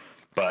in.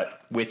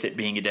 But with it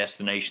being a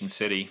destination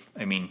city,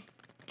 I mean,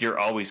 you're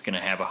always going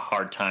to have a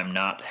hard time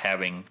not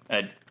having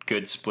a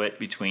good split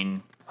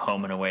between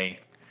home and away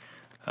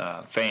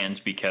fans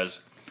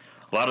because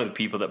a lot of the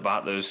people that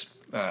bought those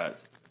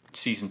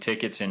season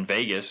tickets in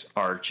Vegas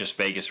are just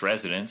Vegas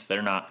residents.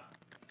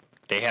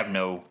 They have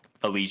no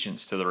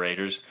allegiance to the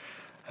Raiders.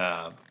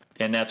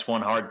 And that's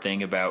one hard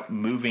thing about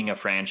moving a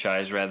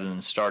franchise rather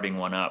than starting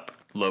one up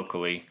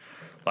locally.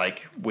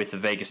 Like with the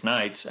Vegas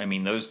Knights, I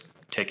mean, those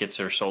tickets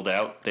are sold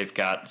out. They've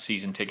got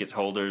season ticket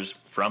holders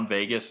from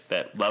Vegas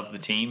that love the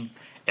team.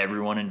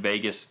 Everyone in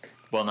Vegas,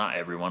 well, not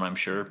everyone, I'm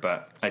sure,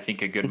 but I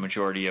think a good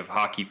majority of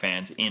hockey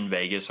fans in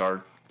Vegas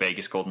are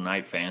Vegas Golden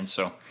Knight fans.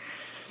 So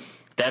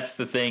that's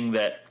the thing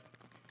that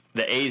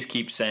the A's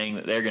keep saying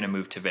that they're going to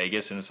move to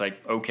Vegas, and it's like,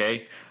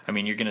 okay, I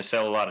mean, you're going to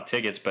sell a lot of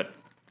tickets, but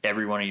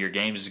every one of your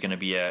games is going to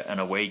be an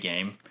away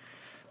game,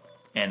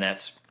 and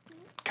that's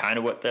kind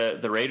of what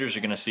the Raiders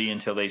are going to see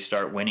until they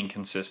start winning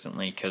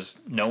consistently, because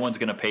no one's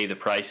going to pay the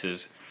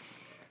prices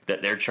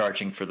that they're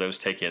charging for those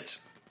tickets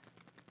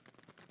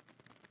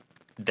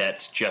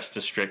that's just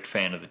a strict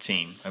fan of the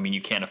team. I mean,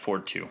 you can't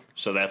afford to.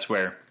 So that's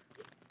where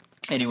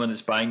anyone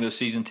that's buying those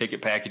season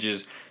ticket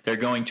packages, they're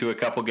going to a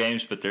couple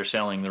games, but they're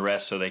selling the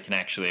rest so they can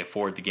actually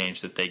afford the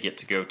games that they get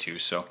to go to.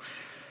 So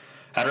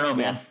I don't know,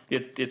 man.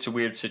 It's a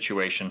weird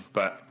situation,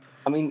 but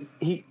I mean,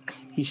 he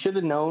should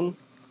have known,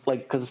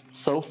 like, because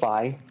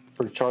SoFi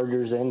for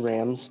Chargers and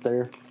Rams,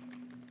 they're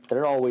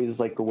always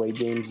like away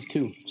games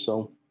too.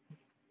 So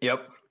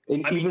yep.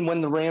 Even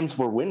when the Rams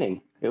were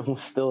winning, it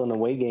was still an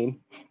away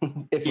game.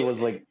 If it was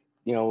like,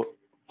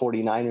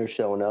 49ers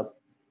showing up.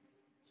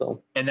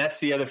 So, and that's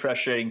the other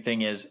frustrating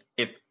thing is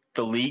if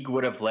the league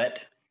would have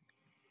let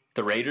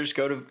the Raiders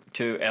go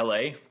to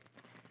LA,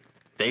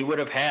 they would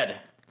have had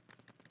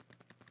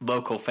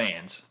local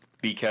fans,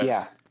 because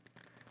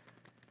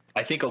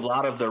I think a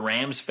lot of the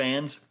Rams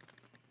fans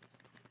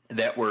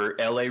that were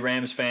LA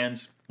Rams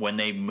fans, when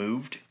they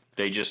moved,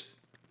 they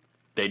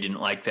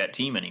didn't like that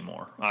team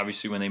anymore.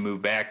 Obviously, when they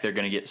move back, they're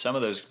going to get some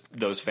of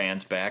those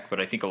fans back,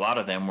 but I think a lot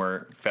of them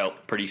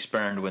felt pretty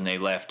spurned when they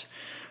left.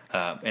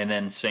 And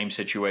then same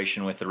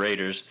situation with the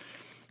Raiders.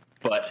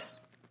 But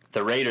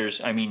the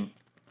Raiders, I mean,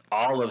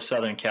 all of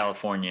Southern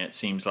California, it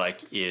seems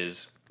like,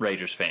 is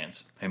Raiders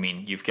fans. I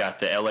mean, you've got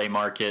the LA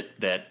market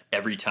that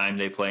every time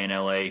they play in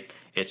LA,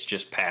 it's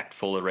just packed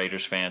full of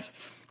Raiders fans.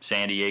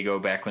 San Diego,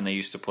 back when they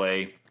used to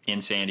play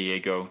in San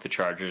Diego, the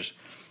Chargers,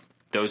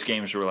 those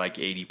games were like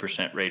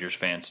 80% Raiders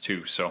fans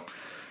too. So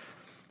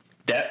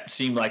that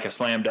seemed like a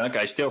slam dunk.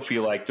 I still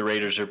feel like the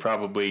Raiders are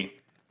probably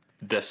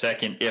the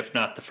second, if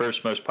not the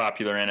first most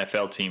popular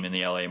NFL team in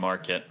the LA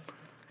market,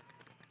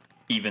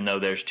 even though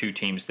there's two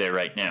teams there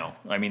right now.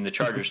 I mean, the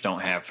Chargers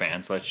don't have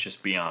fans, let's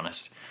just be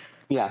honest.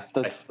 Yeah,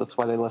 that's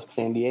why they left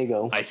San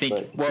Diego. I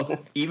think, well,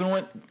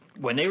 even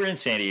when they were in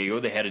San Diego,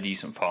 they had a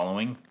decent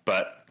following,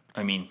 but,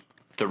 I mean,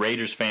 the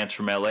Raiders fans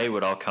from LA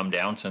would all come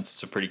down, since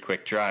it's a pretty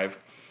quick drive,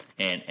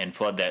 and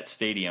flood that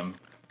stadium.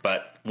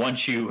 But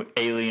once you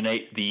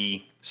alienate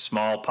the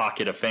small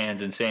pocket of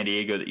fans in San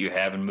Diego that you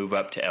have and move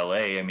up to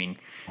LA, I mean,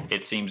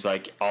 it seems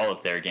like all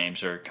of their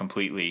games are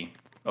completely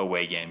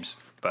away games.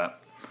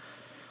 But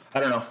I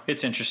don't know.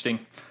 It's interesting.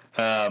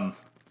 Do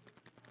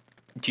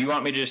you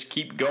want me to just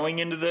keep going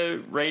into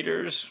the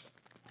Raiders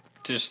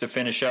just to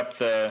finish up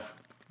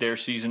their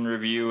season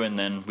review, and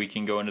then we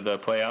can go into the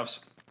playoffs?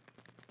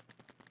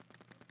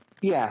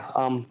 Yeah,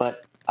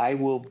 but I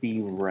will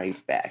be right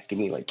back. Give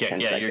me like 10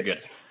 seconds. Yeah, you're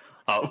good.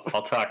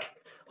 I'll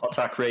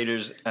talk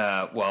Raiders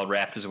while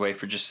Raph is away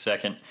for just a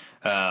second.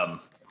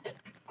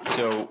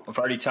 So I've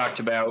already talked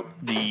about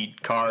the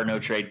Carr no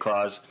trade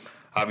clause.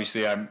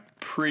 Obviously, I'm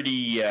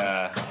pretty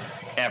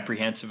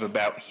apprehensive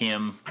about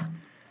him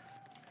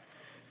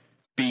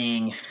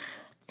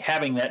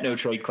having that no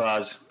trade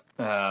clause.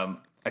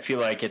 I feel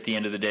like at the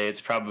end of the day,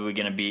 it's probably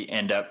going to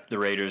end up the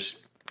Raiders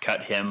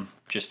cut him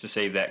just to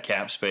save that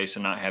cap space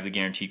and not have the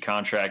guaranteed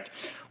contract,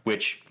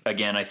 which,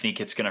 again, I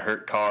think it's going to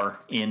hurt Carr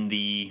in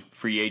the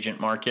free agent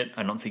market.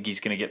 I don't think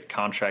he's going to get the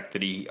contract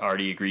that he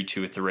already agreed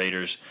to with the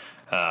Raiders.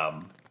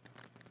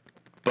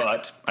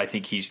 But I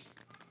think he's,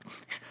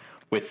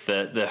 with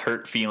the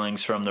hurt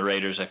feelings from the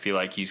Raiders, I feel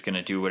like he's going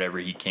to do whatever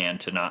he can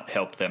to not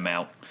help them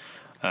out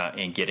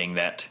in getting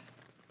that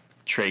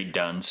trade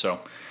done. So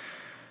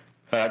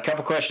a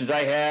couple questions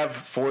I have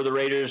for the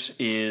Raiders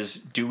is,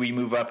 do we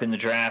move up in the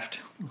draft?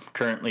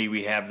 Currently,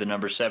 we have the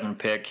number 7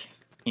 pick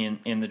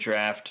in the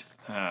draft.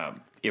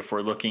 If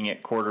we're looking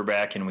at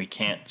quarterback and we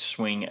can't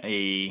swing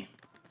a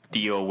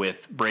deal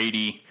with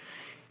Brady,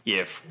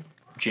 if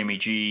Jimmy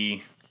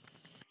G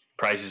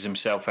prices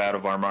himself out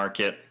of our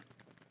market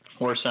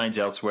or signs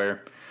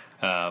elsewhere,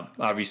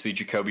 obviously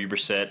Jacoby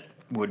Brissett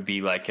would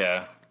be like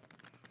a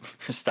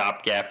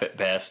stopgap at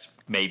best.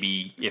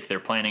 Maybe if they're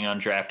planning on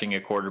drafting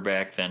a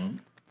quarterback, then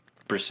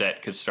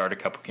Brissett could start a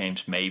couple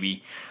games,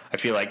 maybe. I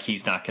feel like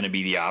he's not going to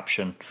be the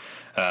option.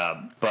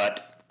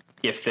 But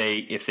if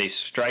they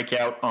strike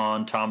out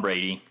on Tom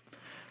Brady,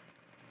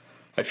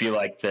 I feel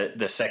like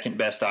the second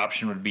best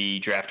option would be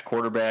draft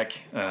quarterback.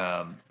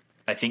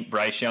 I think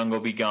Bryce Young will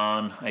be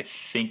gone. I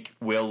think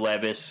Will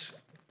Levis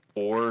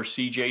or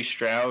C.J.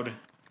 Stroud,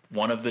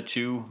 one of the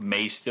two,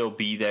 may still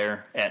be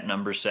there at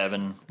number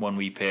 7 when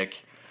we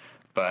pick.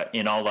 But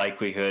in all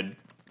likelihood,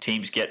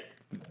 teams get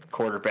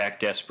quarterback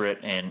desperate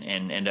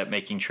and end up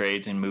making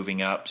trades and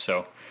moving up.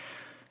 So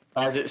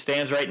as it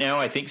stands right now,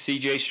 I think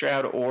C.J.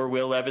 Stroud or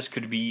Will Levis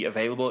could be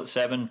available at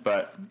 7,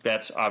 but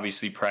that's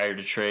obviously prior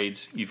to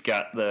trades. You've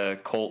got the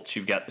Colts,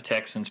 you've got the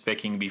Texans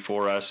picking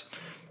before us.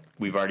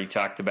 We've already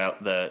talked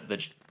about the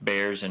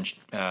Bears and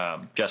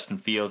Justin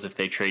Fields. If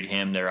they trade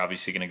him, they're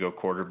obviously going to go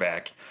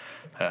quarterback.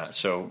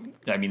 So,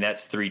 I mean,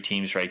 that's 3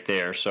 teams right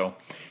there. So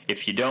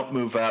if you don't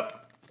move up,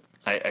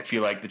 I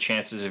feel like the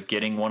chances of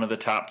getting one of the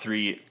top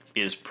three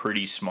is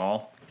pretty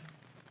small.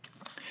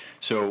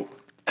 So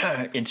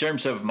in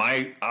terms of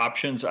my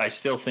options, I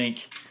still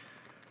think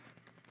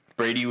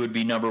Brady would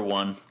be number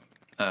one.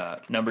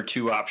 Number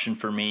two option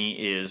for me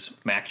is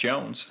Mac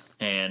Jones.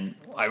 And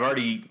I've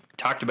already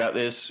talked about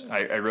this.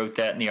 I wrote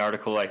that in the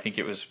article. I think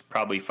it was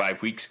probably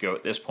 5 weeks ago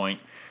at this point.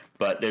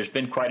 But there's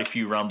been quite a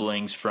few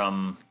rumblings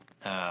from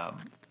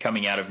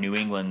coming out of New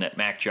England that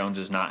Mac Jones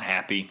is not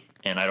happy.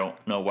 And I don't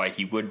know why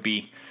he would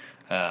be.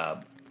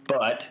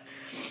 But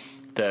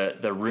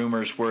the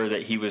rumors were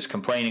that he was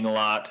complaining a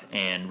lot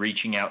and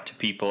reaching out to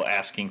people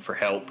asking for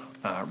help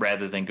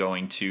rather than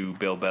going to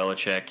Bill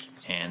Belichick,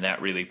 and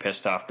that really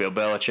pissed off Bill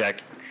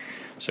Belichick.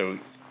 So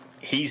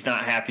he's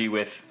not happy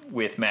with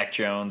Mac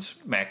Jones.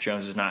 Mac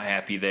Jones is not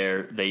happy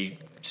there. They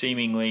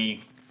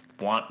seemingly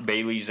want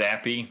Bailey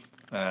Zappi.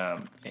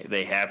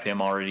 They have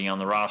him already on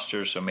the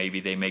roster, so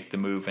maybe they make the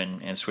move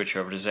and switch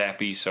over to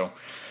Zappi. So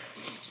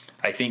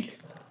I think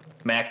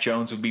Mac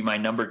Jones would be my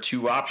number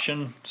two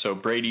option. So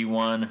Brady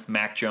 1,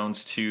 Mac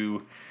Jones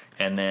 2,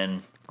 and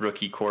then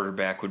rookie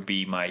quarterback would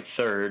be my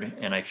third.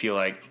 And I feel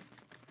like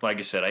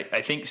I said,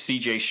 I think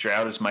C.J.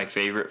 Stroud is my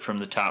favorite from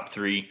the top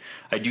three.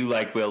 I do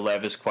like Will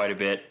Levis quite a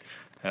bit,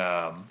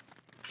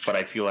 but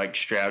I feel like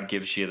Stroud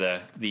gives you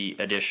the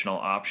additional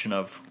option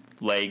of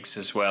legs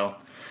as well.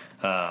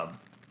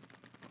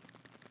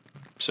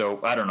 So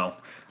I don't know.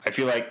 I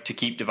feel like to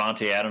keep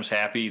Davante Adams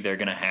happy, they're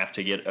going to have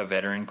to get a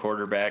veteran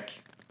quarterback.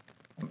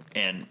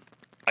 And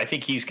I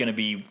think he's going to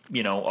be,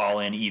 all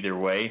in either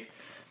way.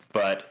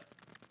 But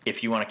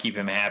if you want to keep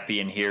him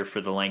happy and here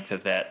for the length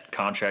of that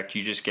contract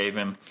you just gave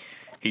him,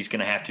 he's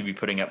going to have to be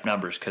putting up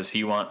numbers because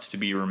he wants to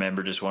be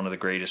remembered as one of the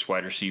greatest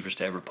wide receivers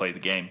to ever play the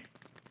game.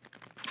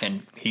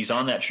 And he's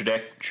on that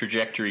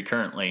trajectory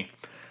currently.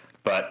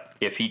 But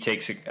if he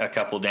takes a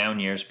couple down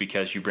years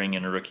because you bring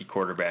in a rookie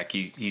quarterback,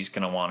 he's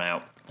going to want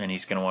out. And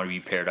he's going to want to be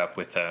paired up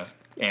with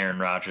Aaron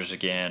Rodgers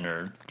again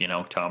or,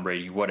 Tom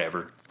Brady,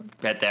 whatever.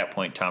 At that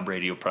point, Tom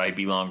Brady will probably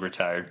be long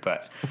retired,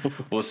 but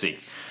we'll see.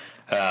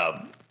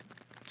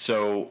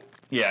 So,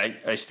 yeah,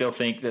 I still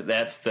think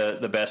that's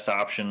the best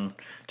option.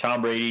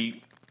 Tom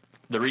Brady,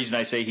 the reason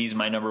I say he's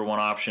my number one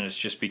option is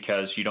just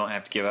because you don't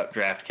have to give up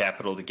draft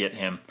capital to get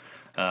him.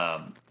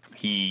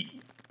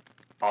 He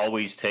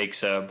always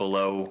takes a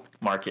below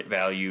market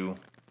value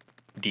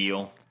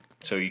deal,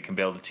 so you can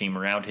build a team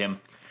around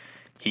him.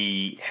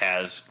 He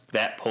has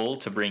that pull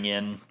to bring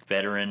in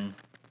veteran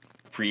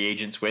free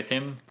agents with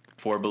him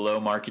for below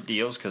market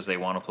deals because they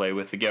want to play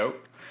with the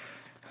GOAT.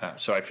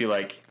 So I feel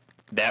like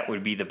that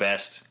would be the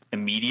best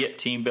immediate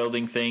team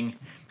building thing.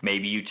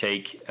 Maybe you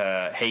take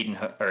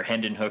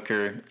Hendon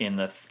Hooker in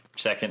the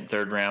second,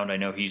 third round. I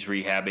know he's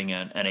rehabbing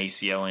an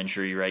ACL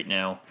injury right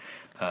now,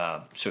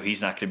 so he's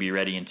not going to be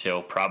ready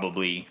until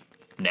probably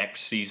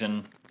next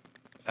season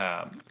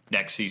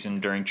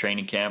during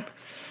training camp.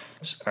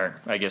 Or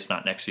I guess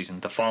not next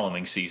season, the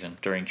following season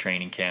during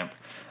training camp.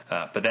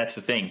 But that's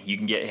the thing. You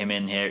can get him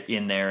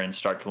in there and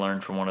start to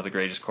learn from one of the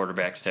greatest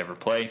quarterbacks to ever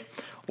play.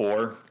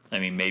 Or,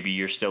 maybe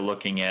you're still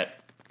looking at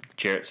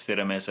Jarrett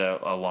Stidham as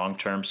a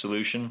long-term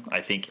solution. I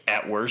think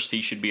at worst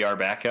he should be our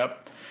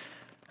backup.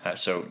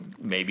 So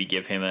maybe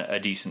give him a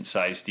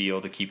decent-sized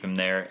deal to keep him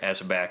there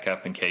as a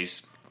backup in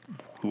case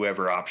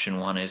whoever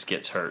option one is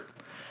gets hurt.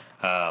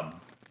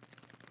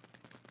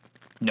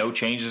 No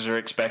changes are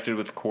expected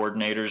with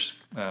coordinators,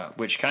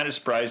 which kind of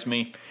surprised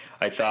me.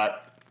 I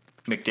thought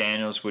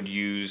McDaniels would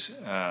use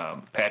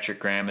Patrick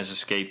Graham as a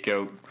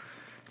scapegoat,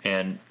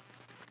 and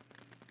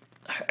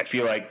I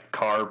feel like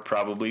Carr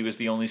probably was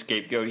the only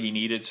scapegoat he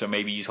needed, so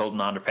maybe he's holding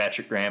on to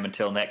Patrick Graham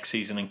until next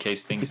season in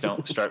case things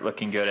don't start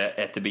looking good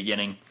at the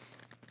beginning.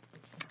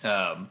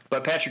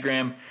 But Patrick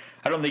Graham,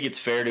 I don't think it's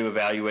fair to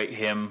evaluate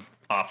him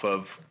off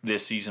of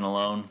this season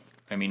alone.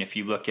 If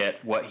you look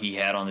at what he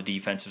had on the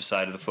defensive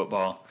side of the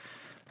football,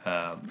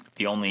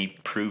 the only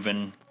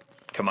proven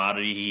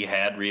commodity he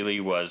had really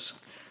was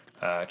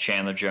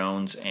Chandler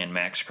Jones and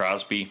Max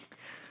Crosby.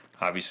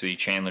 Obviously,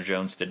 Chandler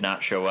Jones did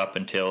not show up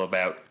until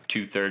about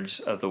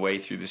 2/3 of the way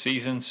through the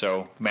season,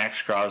 so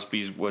Max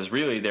Crosby was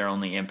really their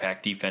only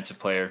impact defensive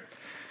player.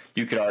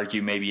 You could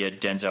argue maybe a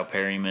Denzel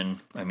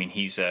Perryman.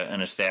 He's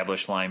an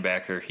established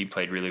linebacker. He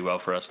played really well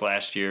for us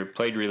last year,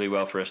 played really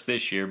well for us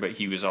this year, but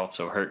he was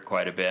also hurt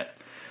quite a bit.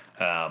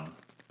 I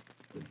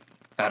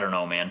don't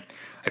know, man.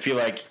 I feel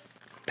like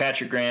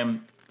Patrick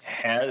Graham,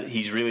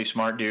 he's a really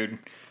smart dude,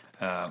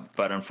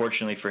 but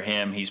unfortunately for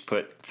him, he's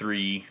put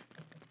three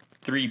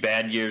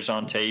bad years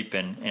on tape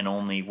and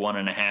only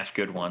 1.5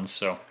 good ones.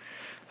 So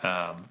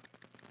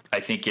I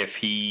think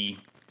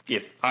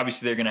if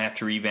obviously they're going to have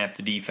to revamp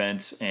the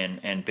defense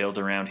and build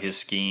around his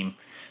scheme,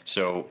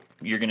 so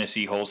you're going to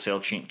see wholesale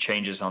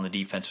changes on the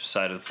defensive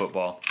side of the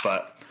football.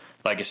 But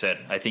like I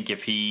said, I think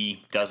if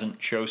he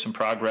doesn't show some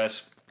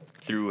progress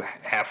through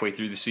halfway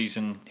through the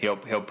season, he'll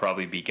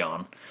probably be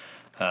gone.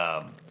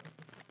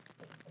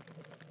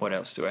 What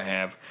else do I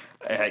have?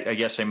 I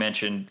guess I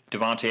mentioned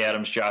Davante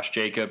Adams, Josh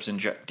Jacobs,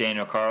 and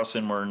Daniel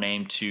Carlson were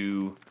named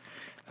to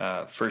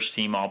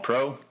first-team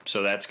All-Pro,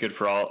 so that's good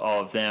for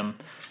all of them.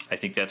 I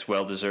think that's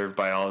well deserved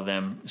by all of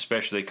them,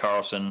 especially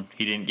Carlson.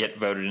 He didn't get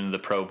voted into the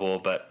Pro Bowl,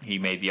 but he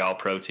made the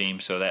All-Pro team,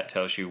 so that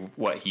tells you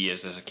what he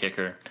is as a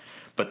kicker.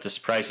 But the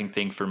surprising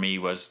thing for me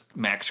was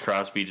Max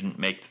Crosby didn't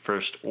make the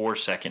first or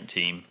second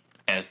team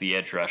as the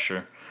edge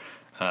rusher,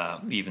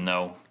 even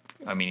though,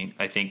 I mean,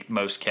 I think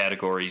most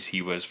categories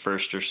he was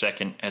first or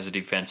second as a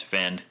defensive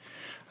end,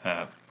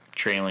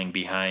 trailing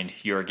behind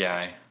your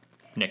guy,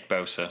 Nick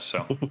Bosa.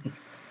 So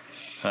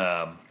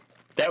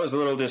that was a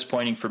little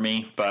disappointing for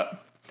me,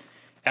 but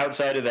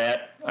outside of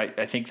that,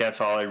 I think that's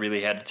all I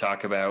really had to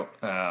talk about.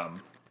 I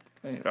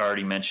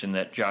already mentioned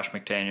that Josh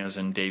McDaniels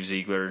and Dave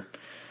Ziegler,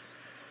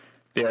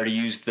 they already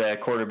used the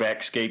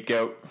quarterback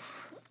scapegoat,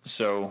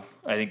 so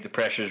I think the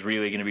pressure is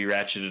really going to be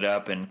ratcheted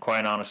up. And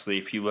quite honestly,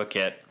 if you look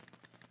at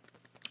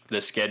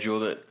the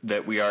schedule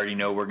that we already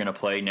know we're going to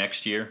play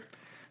next year,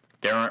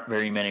 there aren't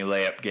very many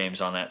layup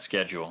games on that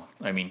schedule.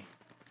 I mean,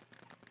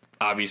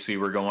 obviously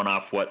we're going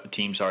off what the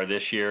teams are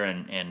this year,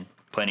 and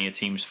plenty of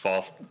teams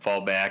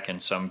fall back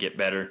and some get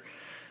better.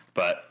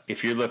 But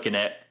if you're looking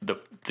at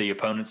the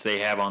opponents they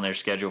have on their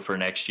schedule for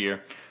next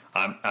year,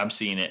 I'm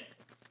seeing it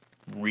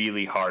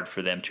really hard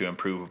for them to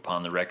improve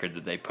upon the record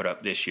that they put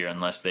up this year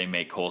unless they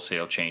make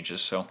wholesale changes.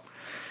 So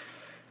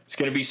it's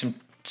going to be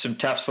some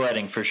tough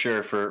sledding for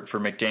sure for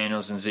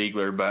McDaniels and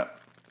Ziegler, but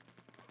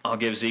I'll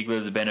give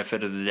Ziegler the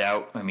benefit of the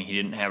doubt. I mean, he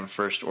didn't have a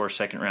first or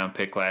second round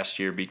pick last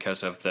year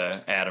because of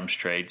the Adams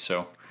trade,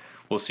 so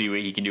we'll see what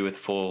he can do with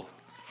full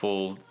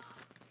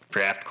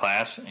draft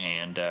class,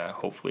 and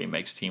hopefully it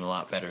makes the team a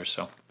lot better.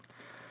 So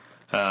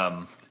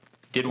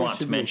did want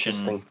to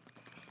mention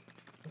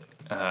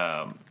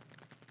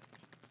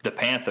the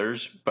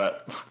Panthers,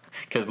 but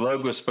because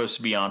Logue was supposed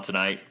to be on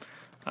tonight,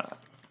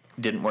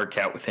 didn't work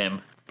out with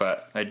him.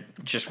 But I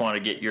just want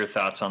to get your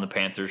thoughts on the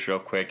Panthers real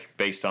quick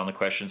based on the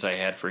questions I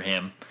had for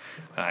him.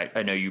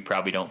 I know you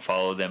probably don't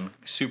follow them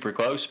super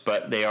close,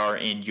 but they are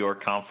in your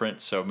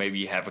conference, so maybe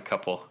you have a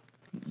couple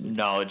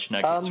knowledge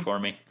nuggets for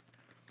me.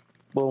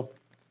 Well,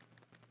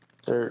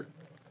 they're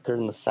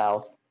in the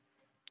South.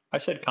 I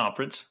said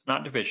conference,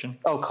 not division.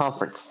 Oh,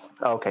 conference.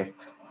 Oh, okay.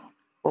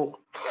 Well,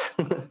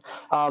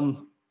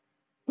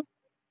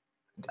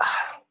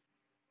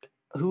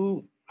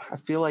 who I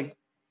feel like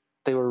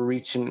they were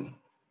reaching.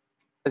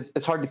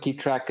 It's hard to keep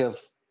track of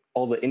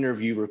all the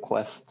interview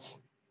requests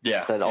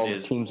that all the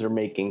teams are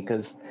making,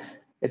 because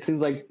it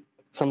seems like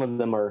some of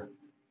them are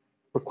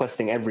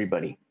requesting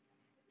everybody.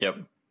 Yep.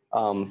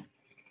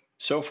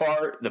 So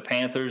far, the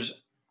Panthers,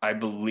 I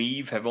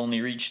believe, have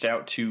only reached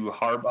out to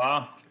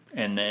Harbaugh,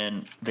 and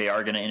then they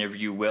are going to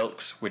interview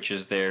Wilkes, which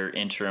is their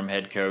interim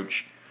head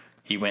coach.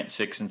 He went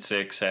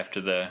 6-6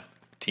 after the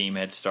team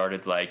had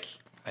started, I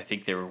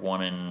think they were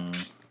 1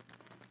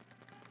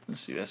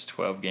 let's see, that's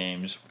 12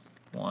 games.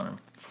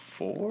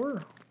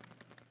 1-4?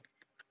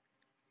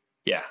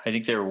 Yeah, I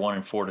think they were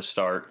 1-4 to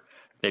start.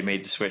 They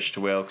made the switch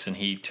to Wilkes, and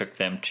he took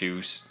them to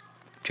a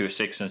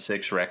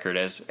 6-6 record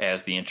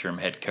as the interim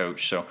head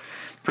coach. So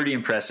pretty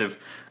impressive.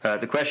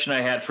 The question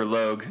I had for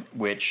Logue,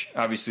 which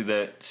obviously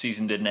the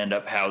season didn't end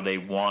up how they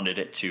wanted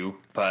it to,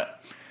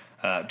 but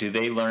do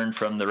they learn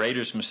from the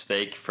Raiders'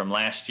 mistake from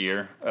last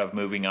year of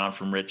moving on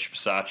from Rich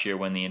Bisaccia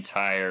when the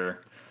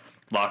entire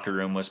locker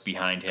room was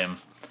behind him?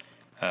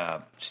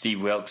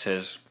 Steve Wilkes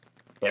has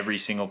every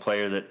single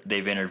player that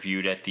they've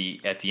interviewed at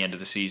the end of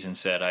the season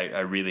said,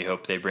 I really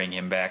hope they bring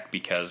him back,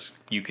 because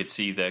you could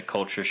see the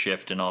culture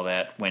shift and all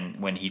that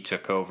when he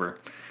took over.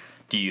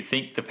 Do you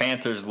think the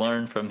Panthers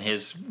learn from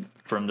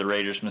the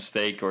Raiders'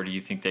 mistake, or do you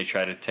think they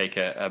try to take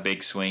a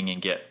big swing and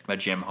get a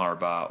Jim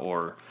Harbaugh?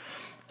 Or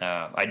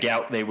I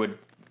doubt they would.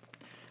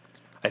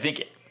 I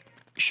think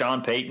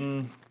Sean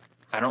Payton,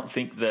 I don't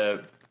think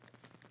the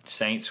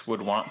Saints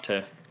would want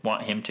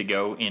him to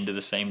go into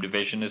the same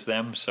division as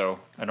them, so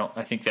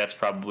I think that's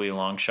probably a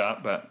long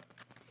shot. But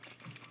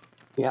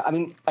yeah, I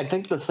mean, I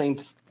think the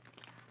Saints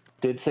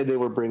did say they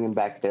were bringing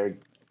back their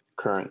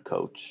current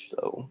coach.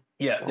 So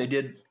yeah, they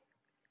did.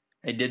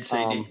 They did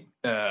say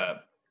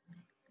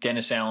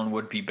Dennis Allen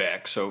would be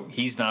back, so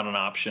he's not an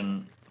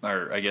option,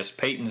 or I guess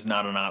Peyton's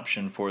not an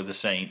option for the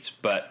Saints.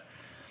 But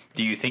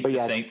do you think the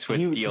Saints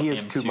would deal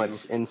him too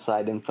much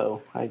inside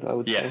info? I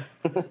would say.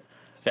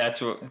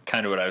 That's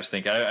kind of what I was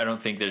thinking. I don't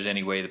think there's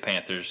any way the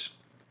Panthers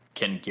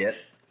can get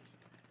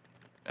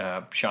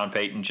Sean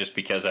Payton, just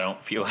because I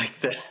don't feel like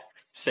the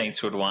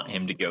Saints would want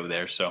him to go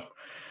there. So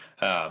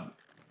I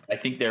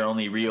think their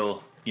only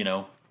real,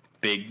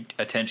 big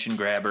attention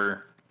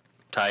grabber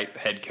type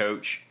head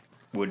coach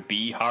would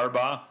be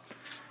Harbaugh.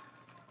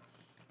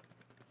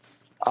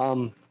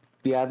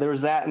 Yeah, there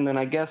was that, and then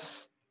I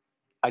guess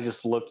I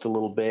just looked a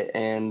little bit,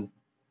 and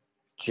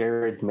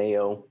Jared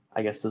Mayo,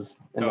 I guess, is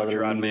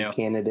another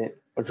candidate.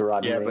 Or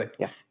Gerard Mayo.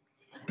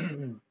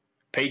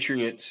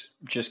 Patriots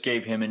just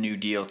gave him a new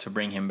deal to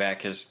bring him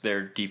back as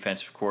their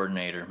defensive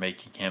coordinator,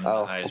 making him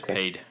the highest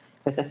paid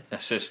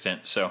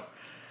assistant. So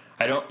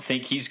I don't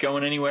think he's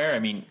going anywhere. I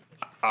mean,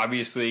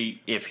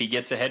 obviously, if he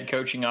gets a head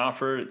coaching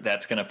offer,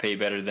 that's going to pay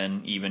better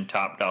than even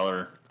top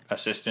dollar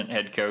assistant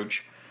head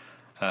coach.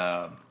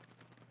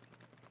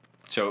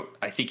 So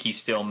I think he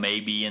still may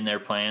be in their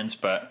plans,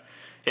 but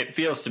it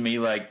feels to me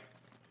like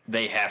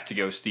they have to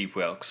go Steve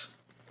Wilks.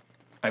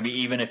 I mean,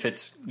 even if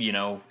it's,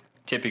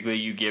 typically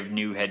you give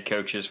new head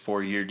coaches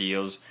 4-year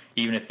deals,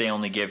 even if they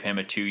only give him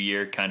a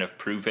 2-year kind of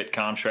prove-it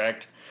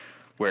contract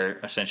where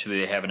essentially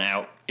they have an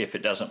out if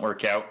it doesn't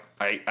work out.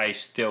 I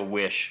still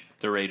wish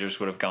the Raiders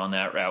would have gone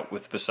that route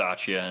with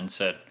Bisaccia and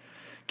said,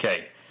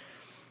 okay,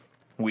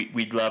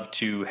 we'd love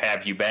to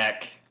have you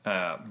back,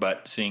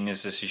 but seeing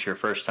as this is your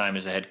first time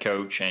as a head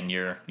coach and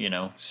you're,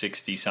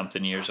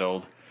 60-something years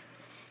old,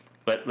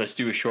 let's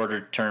do a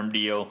shorter-term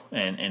deal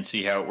and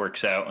see how it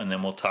works out, and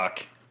then we'll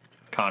talk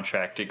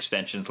contract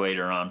extensions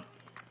later on.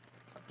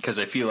 Because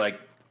I feel like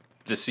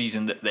the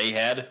season that they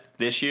had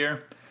this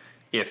year,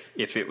 if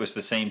it was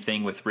the same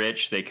thing with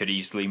Rich, they could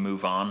easily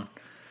move on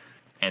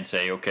and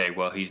say, okay,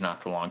 well, he's not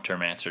the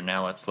long-term answer.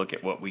 Now let's look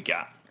at what we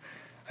got.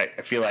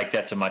 I feel like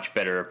that's a much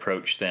better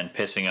approach than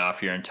pissing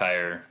off your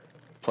entire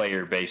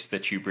player base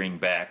that you bring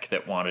back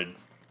that wanted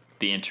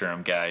the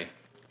interim guy,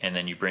 and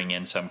then you bring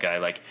in some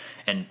guy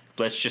and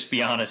let's just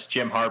be honest,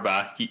 Jim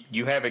Harbaugh,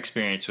 you have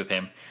experience with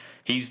him.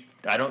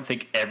 I don't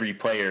think every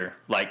player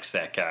likes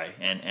that guy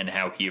and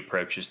how he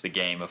approaches the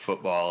game of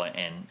football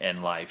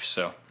and life.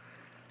 So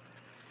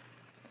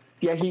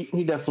yeah,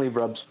 he definitely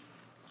rubs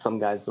some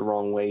guys the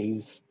wrong way.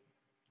 He's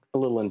a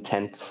little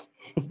intense.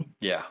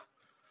 Yeah.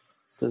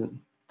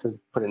 to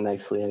put it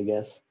nicely, I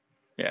guess.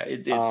 Yeah,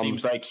 it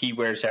seems like he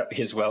wears out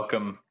his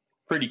welcome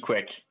pretty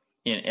quick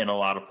in a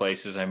lot of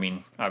places. I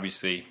mean,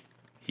 obviously,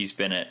 he's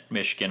been at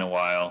Michigan a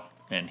while,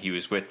 and he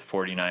was with the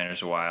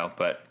 49ers a while,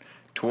 but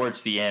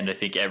towards the end, I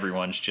think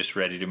everyone's just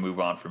ready to move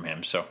on from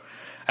him. So,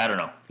 I don't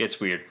know. It's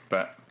weird,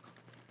 but...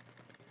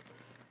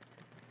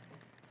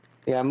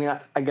 Yeah, I mean,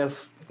 I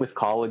guess with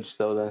college,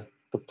 though,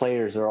 the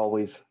players are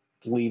always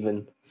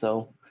leaving,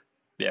 so...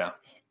 Yeah.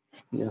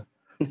 Yeah.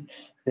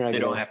 They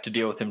don't have to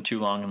deal with him too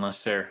long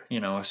unless they're,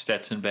 a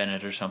Stetson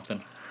Bennett or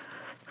something.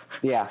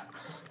 Yeah.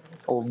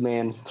 Old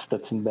man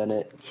Stetson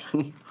Bennett.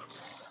 And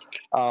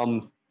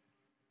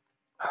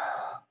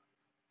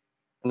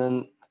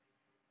then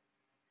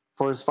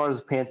as far as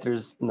the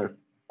Panthers and their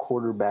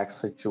quarterback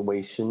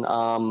situation,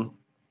 I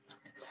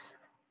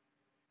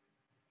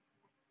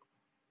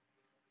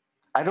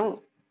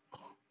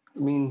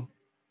mean,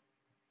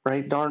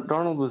 right?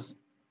 Darnold was,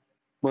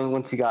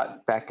 once he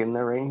got back in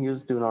there, right? He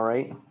was doing all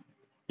right.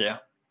 Yeah.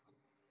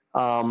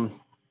 And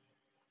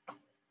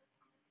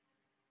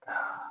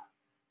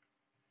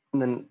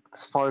then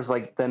as far as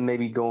them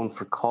maybe going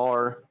for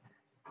Carr,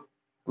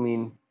 I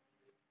mean,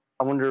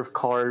 I wonder if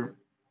Carr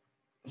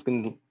is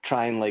going to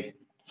try and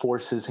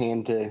force his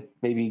hand to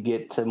maybe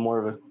get to more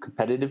of a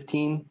competitive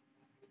team.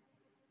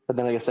 But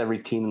then I guess every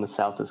team in the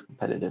South is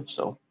competitive.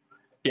 So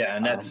yeah,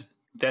 and that's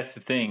the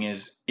thing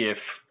is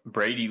if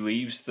Brady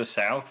leaves the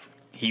South,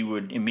 he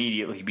would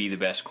immediately be the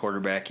best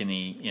quarterback in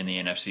the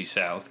NFC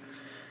South.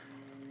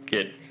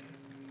 It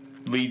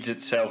leads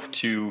itself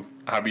to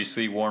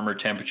obviously warmer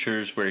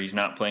temperatures where he's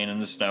not playing in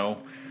the snow,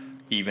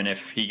 even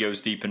if he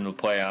goes deep into the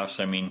playoffs.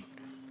 I mean,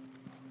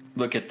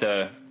 look at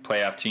the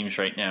playoff teams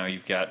right now.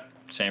 You've got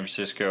San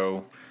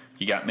Francisco,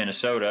 you got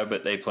Minnesota,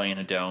 but they play in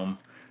a dome.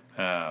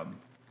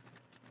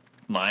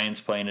 Lions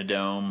play in a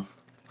dome.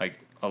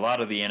 A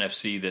lot of the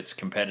NFC that's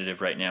competitive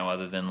right now,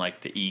 other than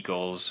the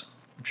Eagles.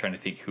 I'm trying to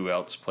think who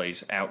else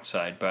plays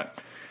outside,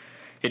 but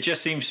it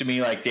just seems to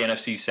me like the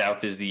NFC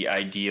South is the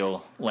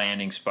ideal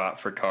landing spot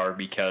for Carr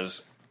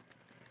because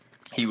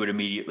he would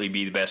immediately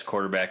be the best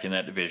quarterback in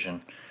that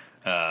division.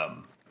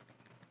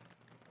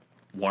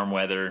 Warm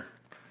weather,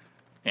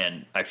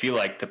 and I feel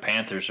like the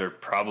Panthers are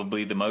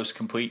probably the most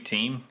complete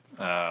team,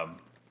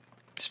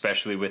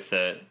 especially with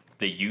the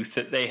youth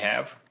that they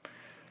have.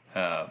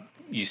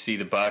 You see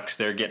the Bucs,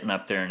 they're getting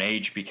up there in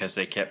age because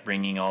they kept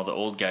bringing all the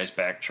old guys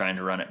back, trying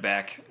to run it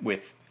back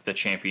with the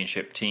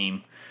championship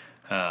team.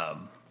 I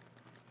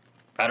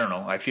don't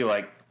know. I feel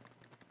like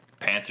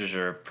Panthers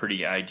are a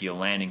pretty ideal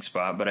landing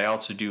spot, but I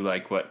also do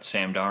like what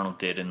Sam Darnold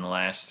did in the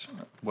last,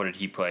 what did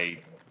he play,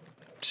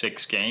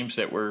 6 games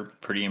that were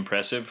pretty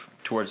impressive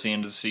towards the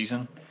end of the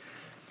season?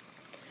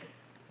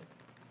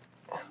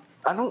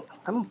 I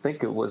don't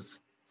think it was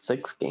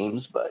 6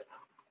 games, but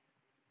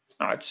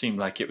it seemed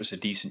like it was a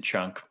decent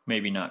chunk.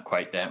 Maybe not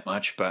quite that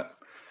much, but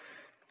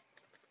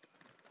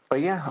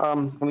yeah, I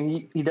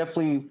mean, he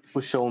definitely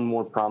was showing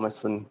more promise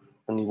than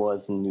he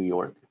was in New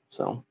York.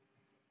 So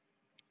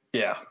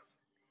yeah.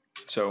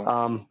 So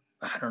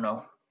I don't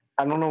know.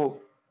 I don't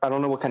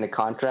know what kind of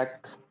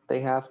contract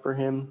they have for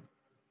him.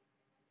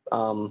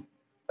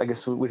 I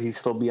guess would he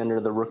still be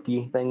under the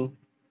rookie thing?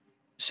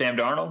 Sam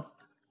Darnold?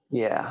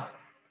 Yeah.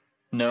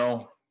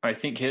 No, I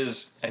think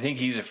he's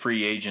a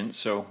free agent,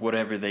 so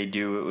whatever they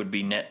do, it would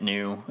be net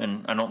new,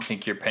 and I don't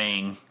think you're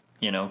paying,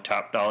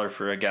 top dollar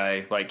for a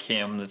guy like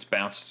him that's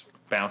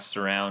bounced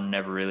around,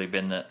 never really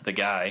been the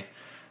guy.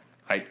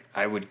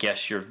 I would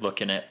guess you're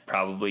looking at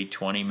probably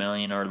 $20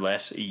 million or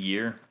less a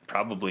year,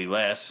 probably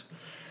less.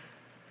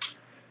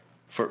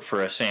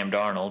 for a Sam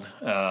Darnold.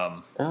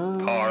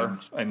 Carr,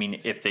 I mean,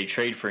 if they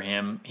trade for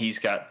him, he's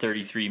got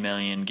 $33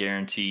 million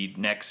guaranteed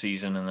next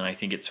season, and then I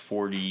think it's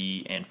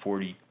 40 and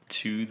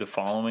 42 the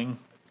following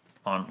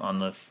on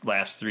the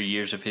last 3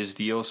 years of his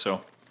deal.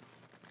 So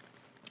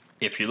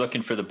if you're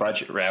looking for the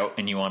budget route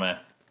and you want to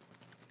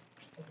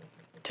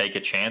take a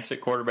chance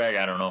at quarterback,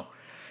 I don't know.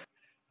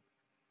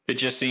 It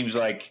just seems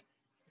like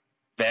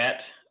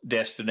that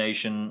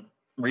destination.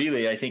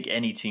 Really, I think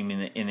any team in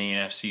the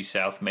NFC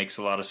South makes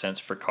a lot of sense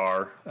for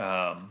Carr.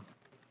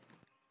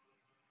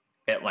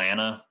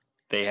 Atlanta,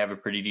 they have a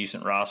pretty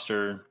decent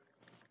roster.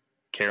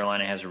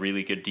 Carolina has a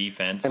really good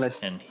defense.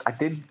 And I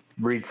did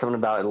read something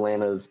about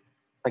Atlanta's,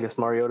 I guess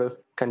Mariota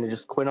kind of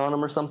just quit on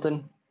him or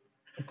something.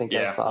 I think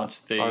I saw once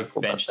they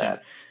benched him.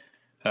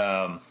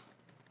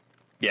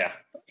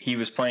 He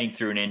was playing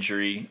through an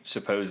injury,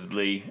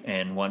 supposedly,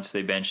 and once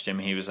they benched him,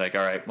 he was like,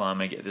 all right, well, I'm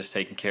going to get this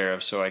taken care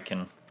of so I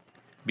can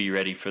be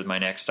ready for my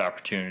next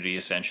opportunity,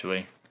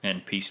 essentially,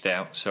 and peaced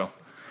out. So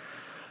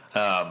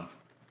I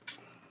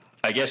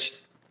guess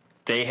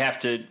they have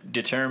to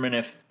determine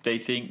if they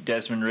think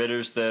Desmond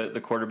Ritter's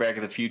the quarterback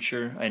of the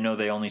future. I know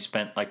they only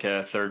spent like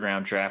a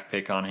third-round draft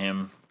pick on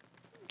him,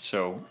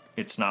 so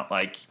it's not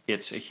like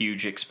it's a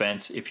huge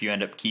expense if you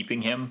end up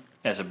keeping him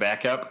as a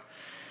backup.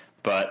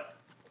 But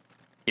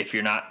if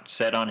you're not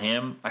set on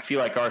him, I feel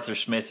like Arthur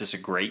Smith is a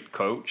great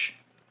coach,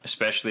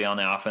 especially on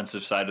the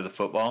offensive side of the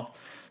football.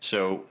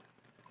 So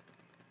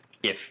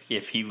if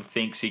he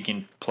thinks he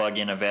can plug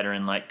in a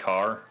veteran like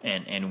Carr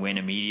and win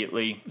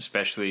immediately,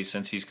 especially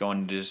since he's going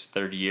into his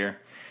third year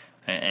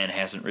and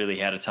hasn't really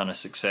had a ton of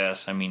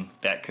success, I mean,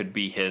 that could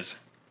be his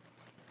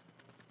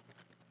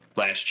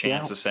last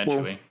chance,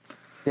 essentially.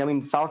 Well, I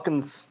mean,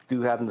 Falcons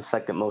do have the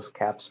second most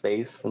cap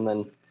space, and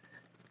then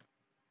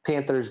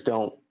Panthers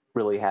don't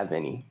really have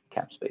any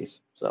cap space.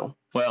 So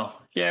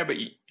well, yeah, but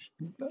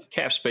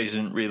cap space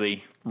isn't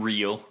really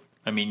real.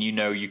 I mean,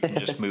 you can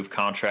just move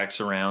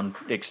contracts around,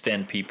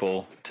 extend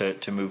people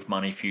to move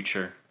money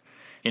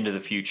into the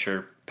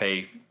future,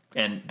 pay,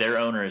 and their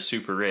owner is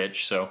super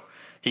rich, so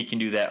he can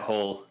do that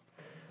whole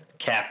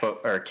cap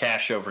or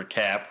cash over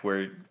cap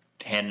where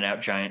handing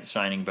out giant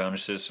signing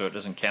bonuses so it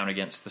doesn't count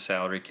against the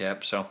salary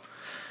cap. So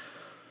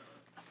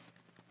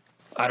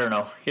I don't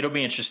know. It'll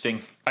be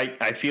interesting.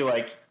 I feel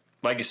like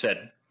I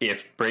said,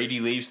 if Brady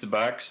leaves the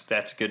Bucs,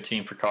 that's a good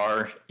team for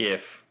Carr.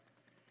 If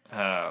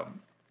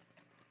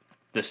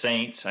the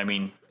Saints have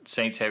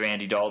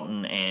Andy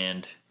Dalton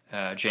and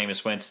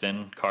Jameis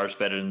Winston. Carr's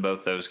better than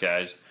both those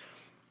guys.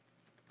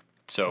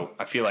 So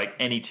I feel like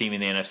any team in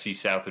the NFC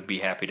South would be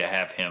happy to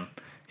have him.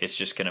 It's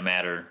just going to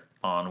matter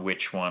on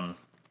which one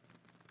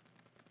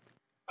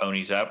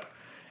ponies up.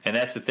 And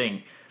that's the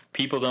thing.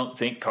 People don't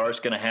think Carr's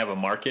going to have a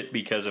market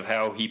because of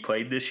how he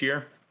played this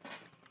year.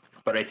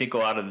 But I think a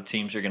lot of the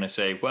teams are going to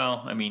say,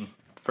 well, I mean,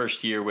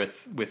 first year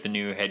with the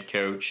new head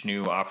coach,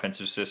 new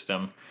offensive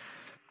system,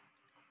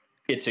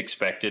 it's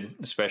expected,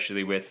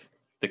 especially with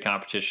the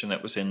competition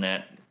that was in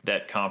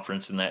that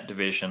conference and that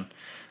division.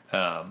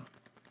 And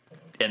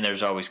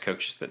there's always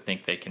coaches that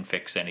think they can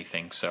fix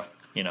anything. So,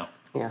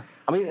 Yeah.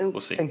 I mean,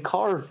 we'll see. And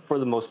Carr, for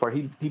the most part,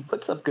 he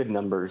puts up good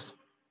numbers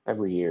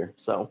every year.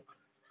 So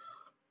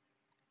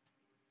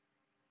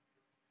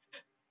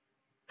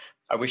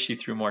I wish he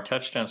threw more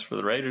touchdowns for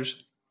the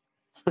Raiders.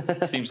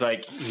 Seems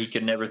like he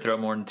could never throw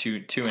more than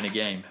two in a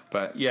game.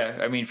 But, yeah,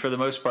 I mean, for the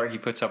most part, he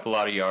puts up a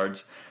lot of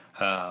yards.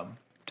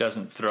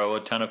 Doesn't throw a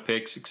ton of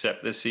picks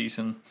except this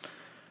season.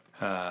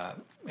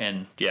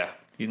 And, yeah,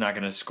 he's not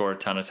going to score a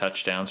ton of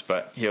touchdowns,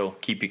 but he'll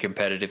keep you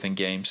competitive in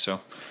games.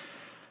 So,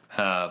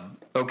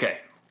 okay.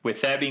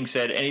 With that being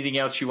said, anything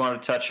else you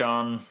want to touch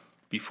on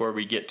before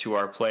we get to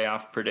our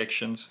playoff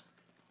predictions?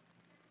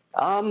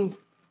 No,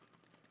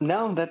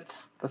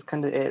 that's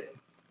kind of it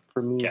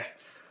for me. Okay.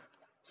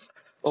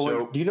 Oh,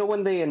 so, do you know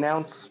when they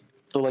announce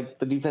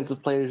the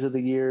defensive players of the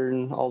year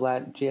and all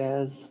that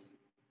jazz?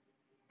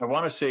 I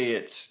want to say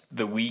it's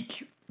the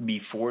week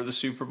before the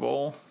Super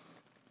Bowl.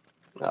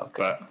 Okay.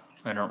 But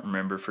I don't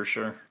remember for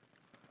sure.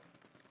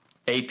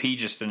 AP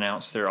just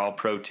announced their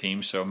all-pro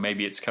team, so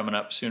maybe it's coming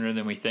up sooner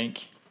than we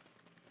think.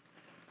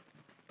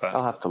 But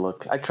I'll have to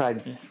look. I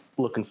tried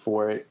looking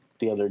for it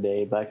the other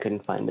day, but I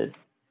couldn't find it.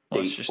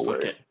 Let's just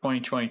look at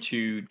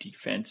 2022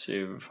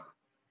 Defensive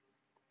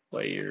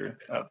Player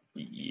of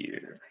the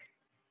Year.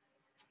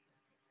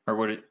 Or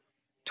would it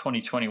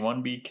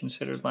 2021 be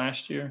considered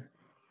last year?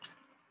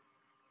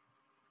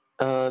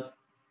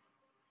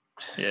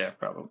 Yeah,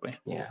 probably.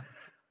 Yeah.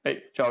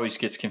 It always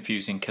gets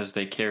confusing because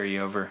they carry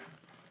over.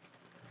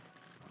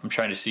 I'm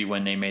trying to see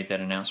when they made that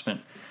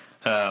announcement.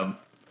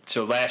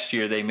 So last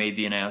year they made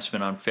the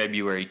announcement on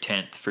February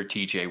 10th for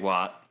TJ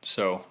Watt.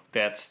 So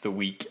that's the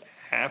week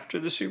after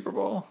the Super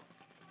Bowl?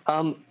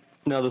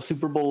 No, the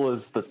Super Bowl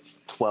is the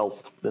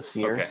 12th this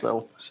year. Okay.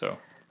 So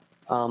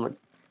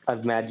I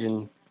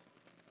imagine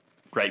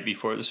right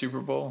before the Super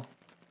Bowl?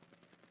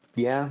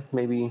 Yeah,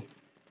 maybe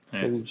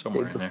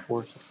somewhere in there.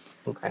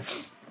 Okay.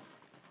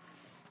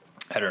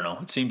 I don't know.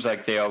 It seems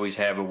like they always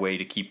have a way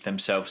to keep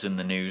themselves in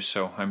the news,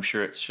 so I'm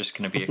sure it's just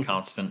going to be a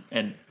constant.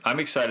 And I'm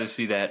excited to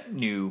see that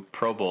new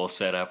Pro Bowl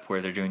setup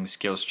where they're doing the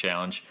skills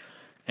challenge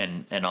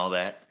and all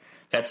that.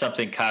 That's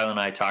something Kyle and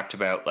I talked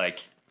about,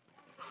 like,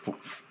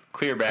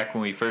 clear back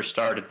when we first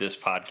started this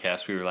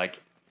podcast. We were like,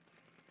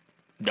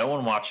 no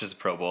one watches the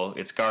Pro Bowl.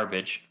 It's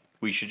garbage.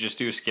 We should just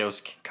do a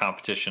skills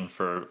competition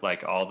for,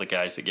 like, all the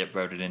guys that get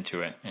voted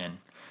into it. And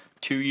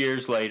 2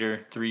 years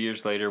later, 3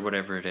 years later,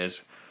 whatever it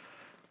is,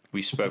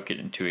 we spoke it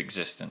into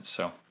existence.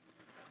 So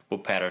we'll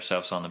pat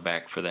ourselves on the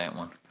back for that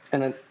one.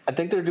 And I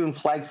think they're doing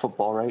flag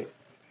football, right?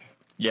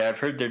 Yeah, I've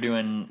heard they're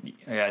doing,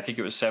 I think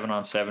it was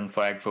 7-on-7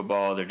 flag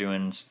football. They're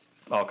doing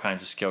all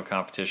kinds of skill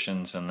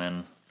competitions, and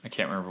then I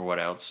can't remember what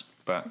else.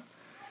 But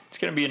it's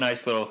going to be a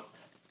nice little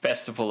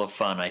festival of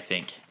fun, I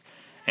think.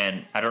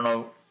 And I don't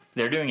know,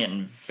 they're doing it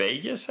in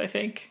Vegas, I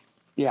think.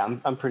 Yeah,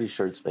 I'm pretty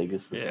sure it's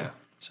Vegas. Yeah,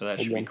 so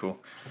that should be cool.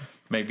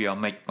 Maybe I'll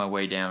make my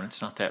way down.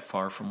 It's not that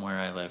far from where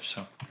I live,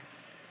 so.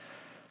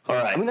 All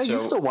right. I mean, I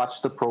used to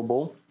watch the Pro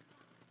Bowl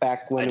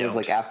back when it was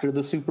like after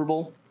the Super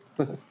Bowl.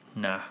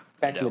 Nah.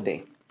 Back in the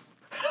day.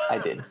 I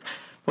did.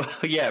 Well,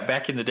 yeah,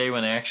 back in the day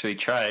when they actually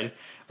tried.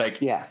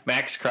 Like,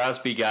 Max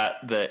Crosby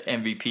got the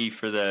MVP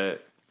for the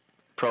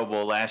Pro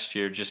Bowl last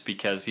year just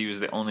because he was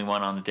the only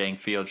one on the dang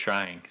field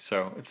trying.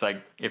 So it's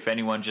like if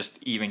anyone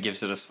just even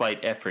gives it a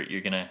slight effort,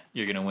 you're gonna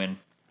win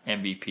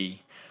MVP.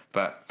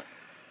 But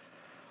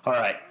all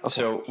right,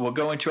 so we'll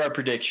go into our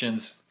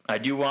predictions. I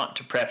do want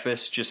to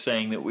preface just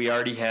saying that we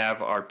already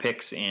have our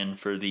picks in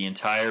for the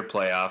entire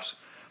playoffs,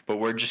 but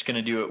we're just going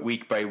to do it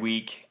week by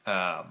week.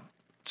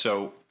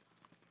 So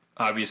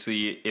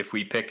obviously, if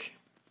we pick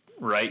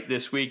right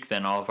this week,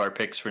 then all of our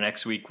picks for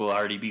next week will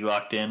already be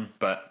locked in.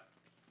 But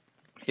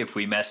if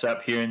we mess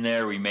up here and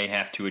there, we may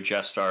have to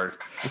adjust our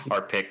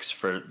picks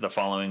for the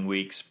following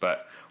weeks.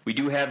 But we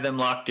do have them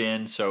locked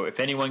in. So if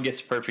anyone gets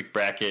a perfect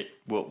bracket,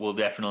 we'll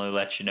definitely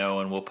let you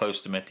know, and we'll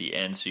post them at the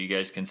end so you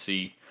guys can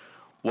see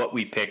what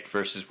we picked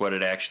versus what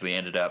it actually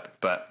ended up.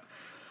 But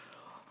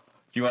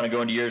you want to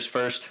go into yours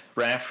first,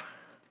 Raph?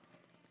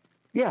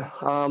 Yeah.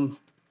 I'll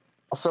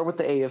start with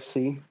the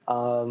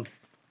AFC.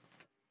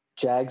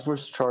 Jags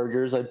versus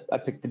Chargers. I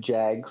picked the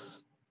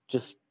Jags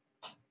just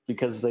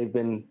because they've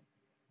been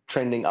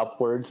trending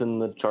upwards and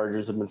the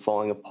Chargers have been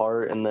falling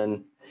apart. And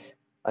then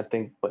I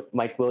think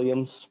Mike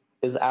Williams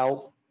is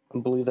out. I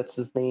believe that's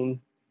his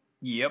name.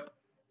 Yep.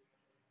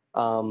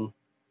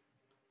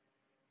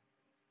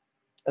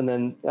 And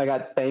then I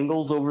got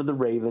Bengals over the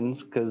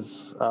Ravens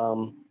because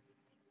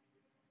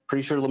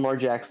pretty sure Lamar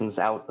Jackson's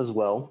out as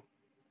well.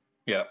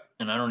 Yeah,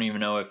 and I don't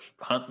even know if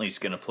Huntley's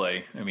going to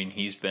play. I mean,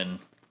 he's been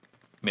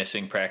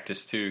missing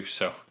practice too,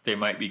 so they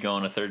might be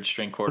going a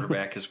third-string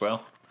quarterback as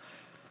well.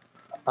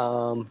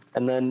 And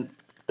then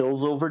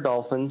Bills over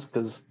Dolphins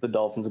because the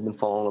Dolphins have been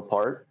falling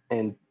apart,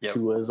 and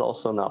Tua is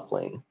also not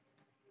playing.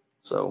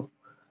 So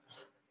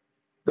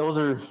those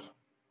are,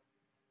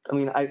 I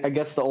mean, I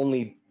guess the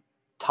only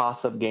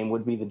toss-up game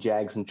would be the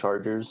Jags and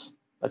Chargers.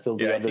 I feel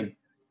the other.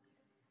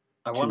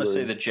 I want to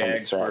say the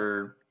Jags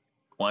were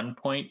 1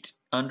 point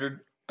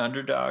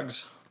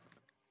underdogs.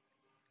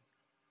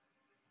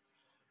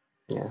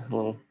 Yeah,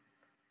 well,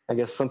 I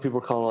guess some people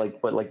call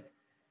it like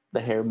the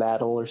hair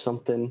battle or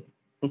something.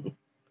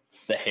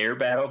 The hair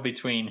battle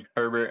between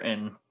Herbert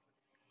and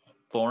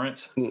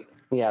Lawrence?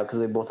 Yeah, because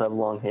they both have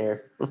long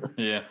hair.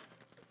 Yeah.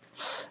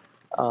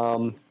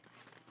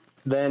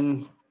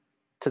 Then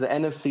to the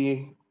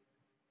NFC,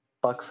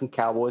 Bucks and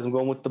Cowboys. I'm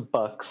going with the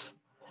Bucks,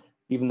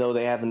 even though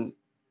they haven't,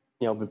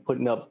 been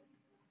putting up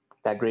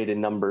that great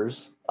in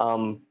numbers.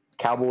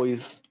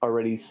 Cowboys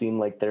already seem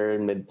like they're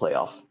in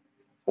mid-playoff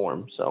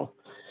form. So,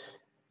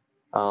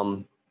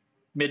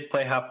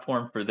 mid-playoff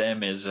form for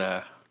them is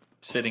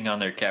sitting on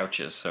their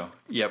couches. So,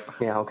 yep.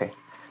 Yeah. Okay.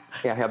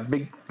 Yeah, have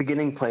big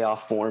beginning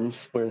playoff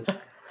forms where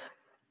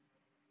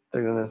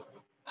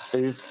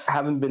they just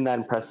haven't been that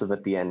impressive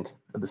at the end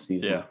of the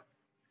season.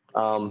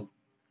 Yeah.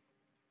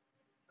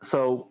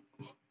 So,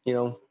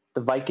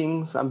 the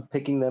Vikings, I'm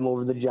picking them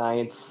over the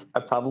Giants. I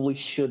probably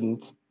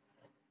shouldn't,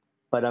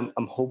 but I'm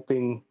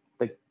hoping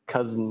the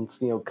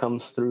Cousins,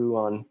 comes through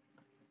on,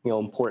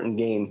 important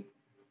game.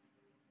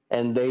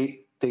 And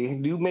they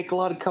do make a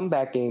lot of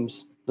comeback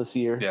games this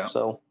year. Yeah.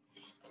 So,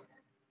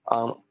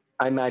 I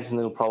imagine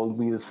it'll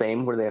probably be the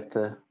same where they have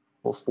to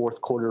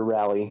fourth quarter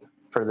rally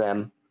for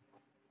them.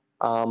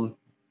 And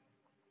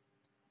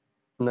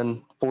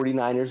then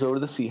 49ers over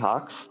the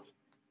Seahawks.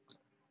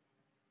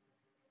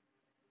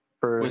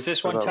 Was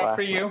this one tough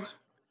for you?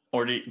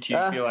 Or do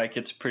you feel like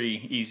it's a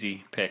pretty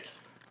easy pick?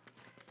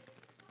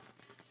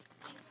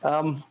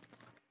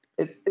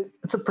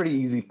 It's a pretty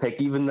easy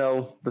pick, even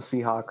though the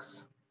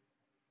Seahawks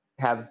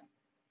have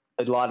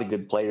a lot of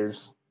good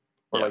players.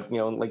 Or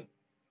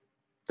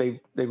they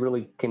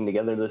really came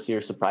together this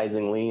year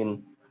surprisingly,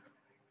 and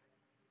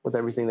with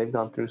everything they've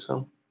gone through.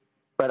 So,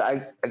 but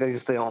I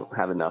just they don't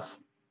have enough.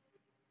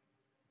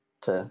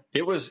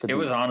 It was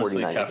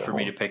honestly tough for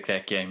me to pick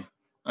that game.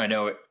 I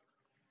know it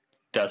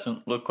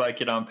doesn't look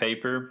like it on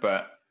paper,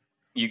 but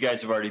you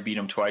guys have already beat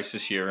them twice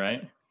this year,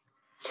 right?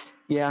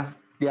 Yeah.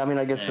 I mean,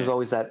 I guess there's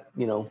always that,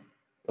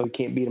 we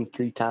can't beat them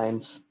 3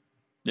 times.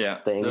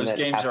 Yeah, thing. those That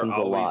games are happens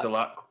always a a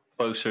lot. lot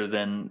closer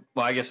than.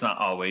 Well, I guess not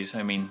always.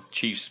 I mean,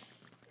 Chiefs.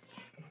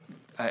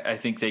 I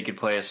think they could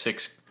play us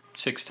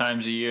six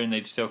times a year and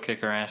they'd still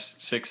kick our ass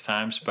 6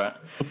 times.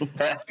 But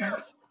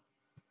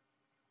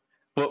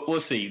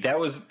we'll see. That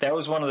was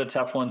one of the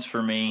tough ones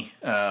for me.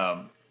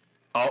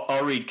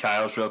 I'll read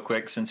Kyle's real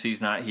quick since he's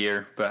not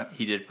here, but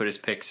he did put his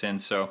picks in.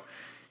 So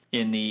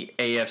in the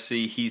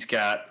AFC, he's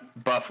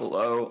got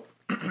Buffalo,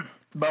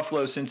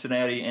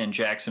 Cincinnati, and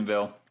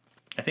Jacksonville.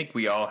 I think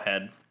we all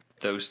had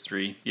those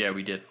 3. Yeah,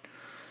 we did.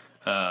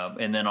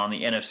 And then on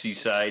the NFC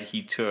side,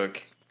 he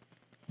took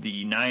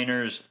the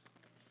Niners,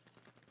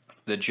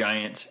 the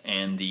Giants,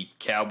 and the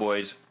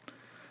Cowboys.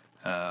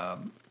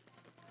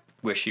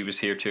 Wish he was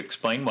here to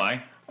explain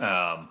why.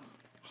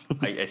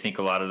 I think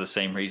a lot of the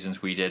same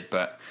reasons we did.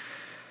 But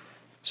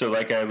so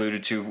like I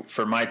alluded to,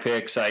 for my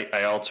picks,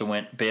 I also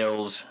went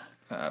Bills,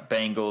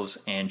 Bengals,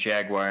 and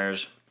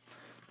Jaguars.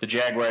 The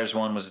Jaguars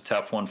one was a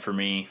tough one for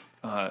me.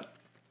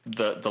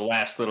 The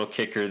last little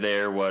kicker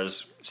there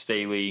was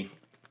Staley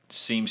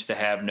seems to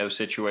have no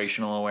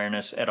situational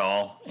awareness at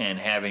all, and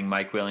having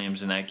Mike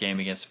Williams in that game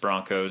against the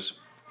Broncos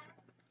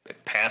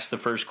past the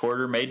first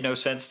quarter made no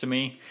sense to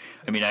me.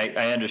 I mean,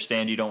 I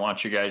understand you don't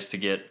want your guys to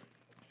get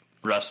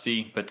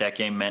rusty, but that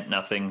game meant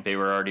nothing. They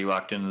were already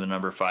locked into the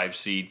number 5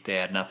 seed. They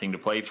had nothing to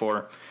play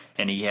for,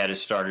 and he had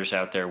his starters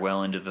out there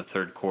well into the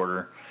third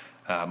quarter.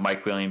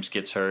 Mike Williams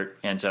gets hurt,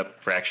 ends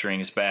up fracturing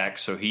his back,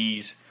 so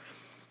he's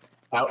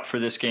out for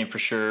this game for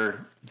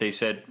sure. They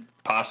said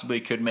possibly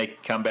could make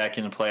a comeback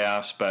in the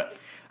playoffs, but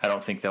I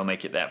don't think they'll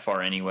make it that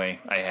far anyway.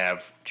 I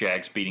have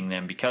Jags beating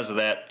them because of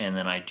that, and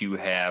then I do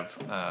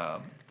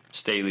have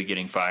Staley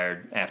getting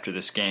fired after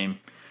this game.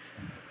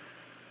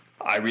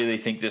 I really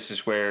think this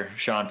is where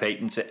Sean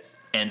Payton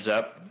ends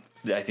up.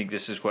 I think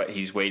this is what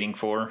he's waiting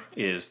for,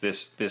 is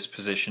this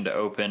position to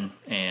open,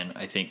 and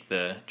I think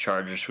the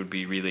Chargers would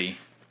be really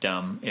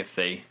dumb if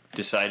they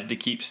decided to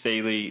keep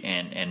Staley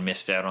and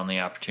missed out on the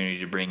opportunity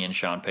to bring in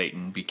Sean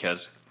Payton,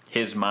 because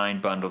his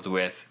mind bundled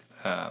with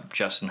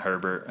Justin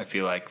Herbert, I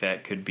feel like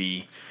that could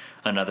be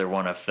another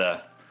one of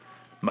the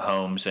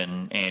Mahomes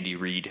and Andy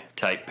Reid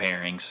type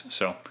pairings.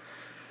 So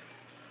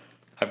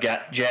I've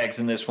got Jags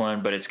in this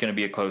one, but it's going to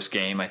be a close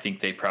game. I think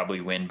they probably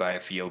win by a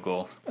field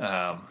goal.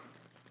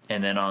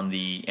 And then on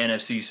the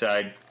NFC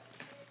side,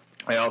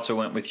 I also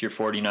went with your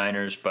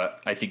 49ers,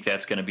 but I think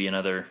that's going to be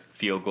another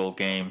field goal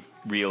game,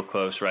 real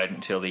close right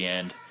until the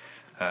end,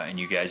 and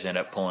you guys end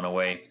up pulling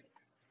away.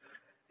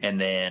 And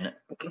then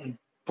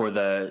for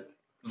the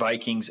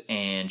Vikings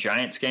and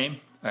Giants game,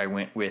 I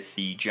went with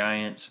the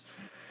Giants.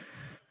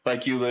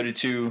 Like you alluded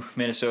to,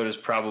 Minnesota's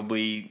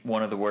probably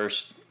one of the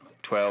worst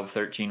 12,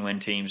 13 win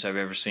teams I've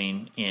ever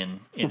seen in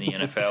the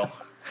NFL.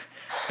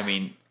 I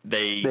mean,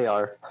 they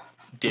are.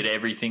 Did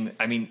everything.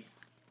 I mean,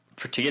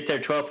 to get their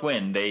 12th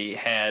win, they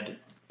had,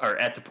 or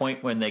at the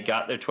point when they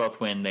got their 12th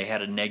win, they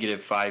had a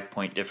negative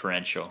 5-point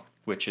differential,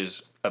 which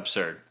is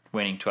absurd,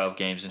 winning 12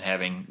 games and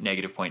having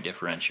negative point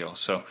differential.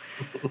 So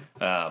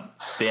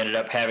they ended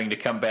up having to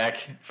come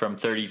back from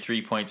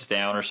 33 points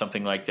down or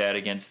something like that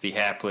against the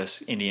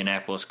hapless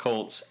Indianapolis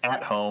Colts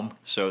at home.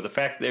 So the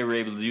fact that they were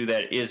able to do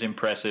that is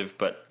impressive,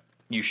 but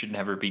you should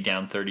never be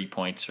down 30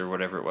 points or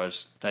whatever it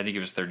was. I think it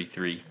was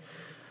 33.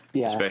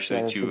 Yeah,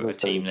 especially to a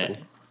team that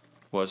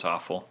was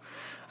awful.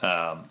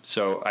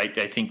 So I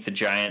think the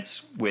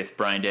Giants, with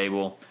Brian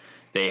Daboll,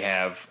 they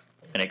have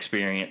an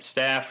experienced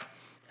staff.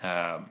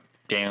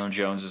 Daniel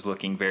Jones is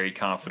looking very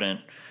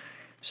confident.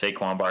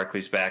 Saquon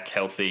Barkley's back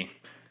healthy.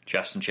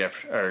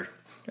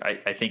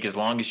 I think as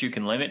long as you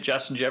can limit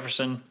Justin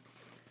Jefferson,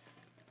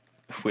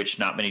 which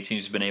not many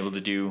teams have been able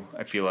to do,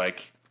 I feel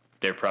like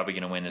they're probably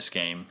going to win this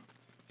game.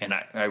 And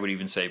I would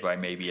even say by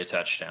maybe a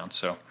touchdown.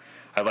 So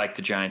I like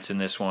the Giants in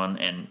this one,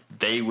 and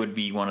they would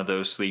be one of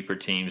those sleeper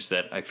teams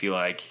that I feel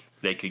like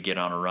they could get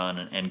on a run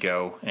and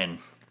go, and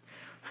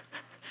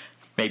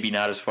maybe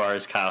not as far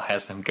as Kyle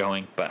has them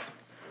going, but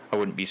I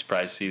wouldn't be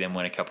surprised to see them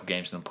win a couple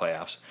games in the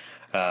playoffs.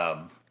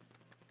 And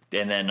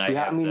then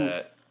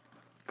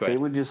they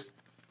would just,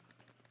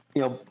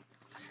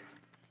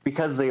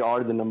 because they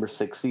are the number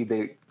 6 seed,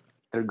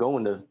 they're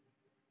going to,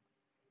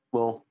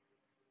 well,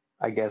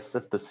 I guess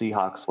if the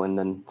Seahawks win,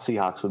 then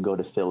Seahawks would go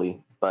to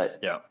Philly, but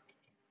yeah.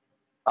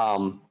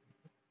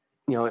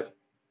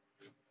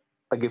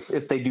 Like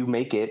if they do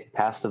make it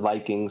past the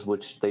Vikings,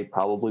 which they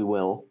probably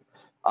will,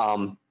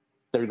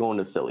 they're going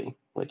to Philly,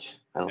 which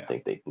I don't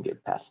think they can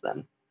get past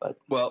them. But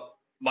well,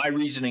 my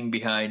reasoning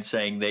behind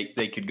saying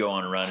they could go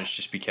on a run is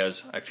just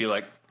because I feel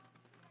like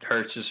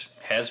Hurts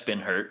has been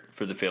hurt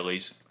for the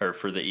Phillies, or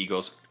for the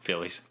Eagles.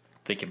 Phillies,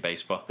 thinking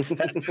baseball.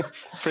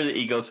 For the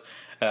Eagles,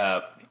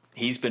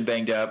 he's been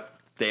banged up.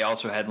 They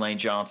also had Lane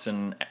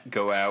Johnson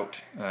go out.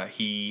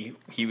 He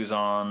was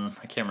on,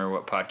 I can't remember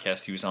what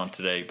podcast he was on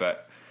today,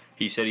 but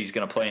he said he's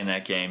going to play in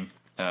that game.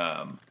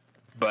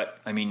 But,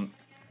 I mean,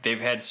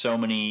 they've had so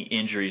many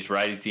injuries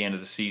right at the end of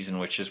the season,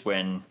 which is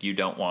when you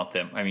don't want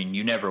them. I mean,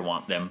 you never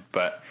want them,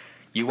 but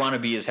you want to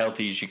be as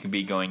healthy as you can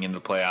be going into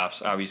the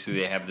playoffs. Obviously,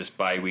 they have this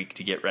bye week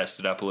to get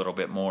rested up a little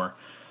bit more,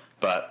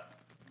 but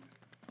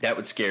that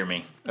would scare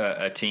me.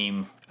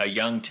 A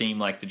young team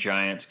like the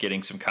Giants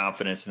getting some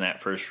confidence in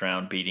that first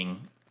round, beating,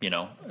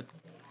 an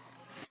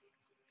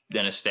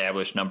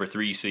established number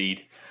 3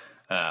 seed,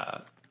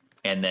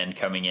 and then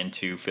coming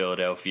into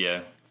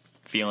Philadelphia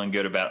feeling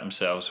good about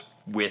themselves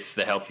with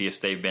the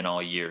healthiest they've been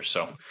all year.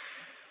 So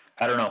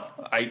I don't know.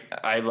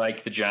 I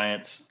like the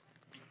Giants.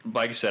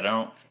 Like I said, I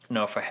don't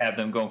know if I have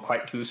them going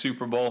quite to the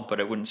Super Bowl, but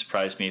it wouldn't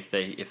surprise me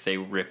if they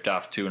ripped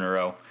off 2 in a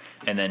row.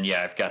 And then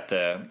I've got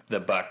the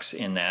Bucs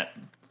in that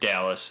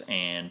Dallas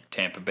and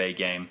Tampa Bay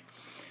game.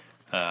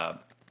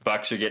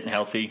 Bucs are getting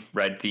healthy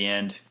right at the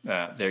end.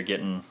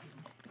 They're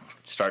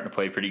starting to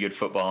play pretty good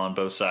football on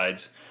both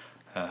sides.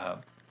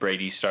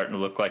 Brady's starting to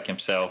look like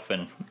himself,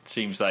 and it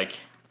seems like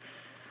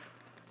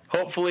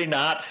hopefully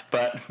not,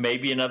 but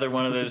maybe another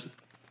one of those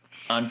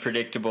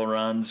unpredictable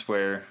runs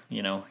where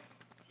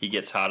he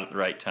gets hot at the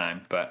right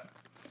time. But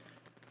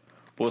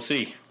we'll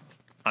see.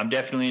 I'm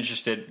definitely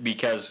interested,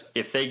 because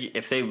if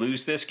they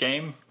lose this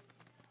game,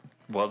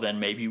 well, then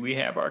maybe we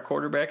have our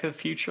quarterback of the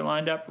future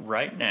lined up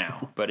right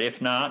now. But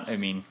if not, I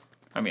mean,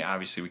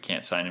 obviously we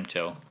can't sign him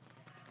till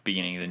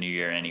beginning of the new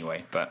year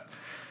anyway. But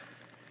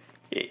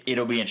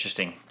it'll be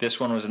interesting. This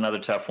one was another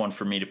tough one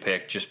for me to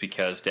pick, just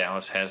because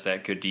Dallas has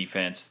that good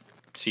defense.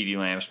 CeeDee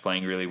Lamb's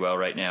playing really well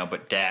right now,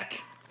 but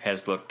Dak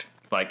has looked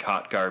like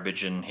hot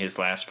garbage in his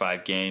last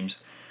 5 games.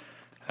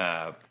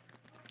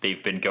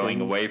 They've been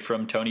going away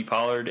from Tony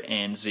Pollard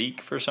and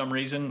Zeke for some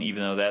reason,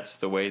 even though that's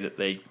the way that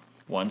they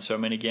won so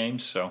many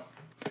games. So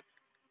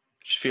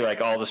just feel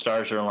like all the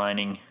stars are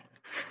aligning.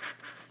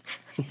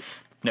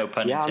 No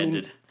pun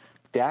intended.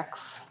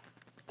 Dak's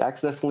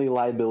definitely a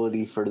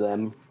liability for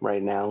them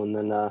right now. And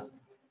then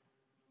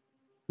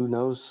who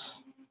knows?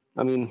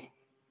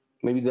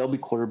 Maybe they'll be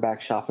quarterback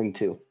shopping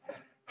too.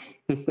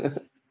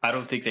 I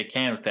don't think they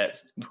can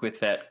with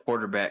that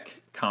quarterback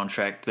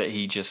contract that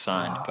he just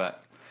signed,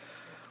 but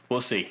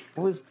we'll see.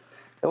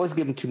 That was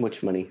giving too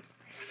much money.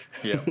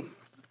 Yeah.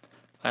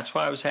 That's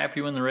why I was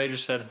happy when the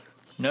Raiders said,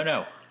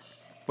 no,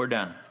 we're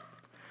done.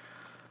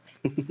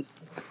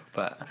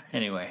 But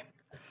anyway,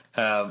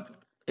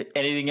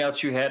 anything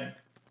else you had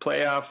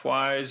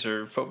playoff-wise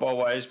or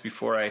football-wise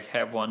before I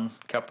have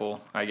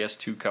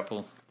two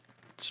couple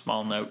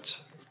small notes?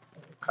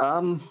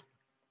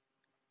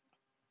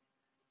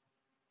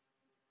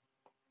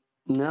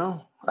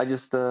 No, I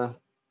just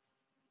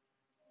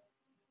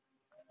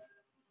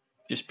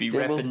be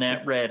repping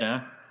that red,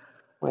 huh?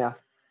 Yeah.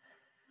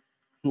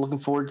 I'm looking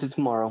forward to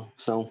tomorrow,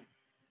 so.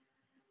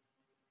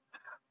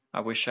 I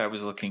wish I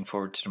was looking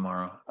forward to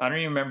tomorrow. I don't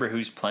even remember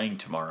who's playing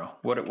tomorrow.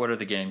 What are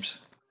the games?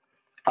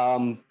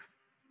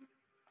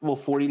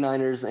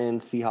 49ers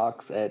and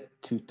Seahawks at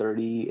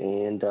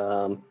 2:30, and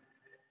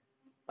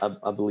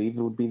I believe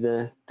it would be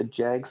the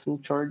Jags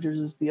and Chargers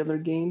is the other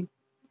game.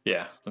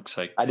 Yeah, looks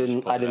like I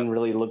didn't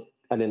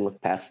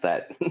look past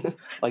that.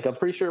 Like, I'm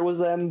pretty sure it was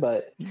them,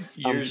 but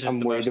yours is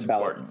the most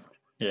important.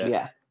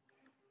 Yeah.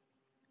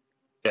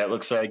 Yeah, it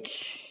looks like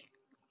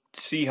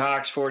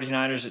Seahawks,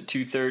 49ers at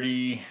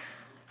 2:30,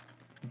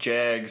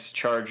 Jags,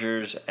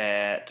 Chargers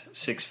at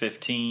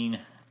 6:15,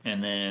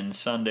 and then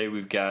Sunday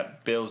we've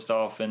got Bills,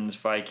 Dolphins,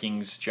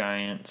 Vikings,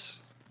 Giants,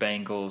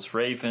 Bengals,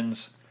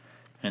 Ravens,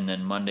 and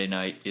then Monday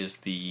night is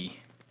the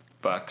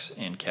Bucs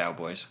and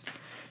Cowboys.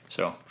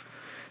 So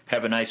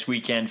have a nice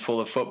weekend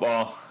full of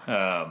football.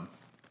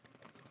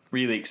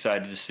 Really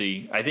excited to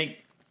see. I think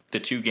the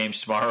 2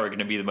 games tomorrow are going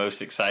to be the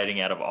most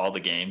exciting out of all the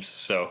games,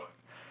 so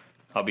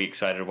I'll be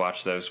excited to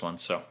watch those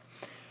ones. So,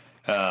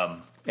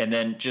 and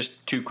then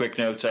just 2 quick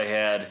notes I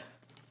had.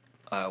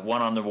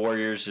 One on the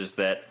Warriors is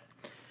that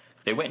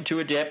they went into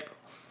a dip.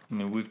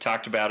 We've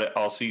talked about it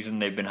all season.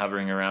 They've been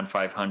hovering around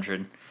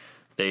 500.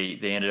 They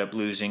ended up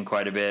losing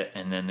quite a bit,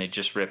 and then they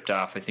just ripped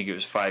off, I think it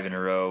was 5 in a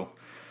row.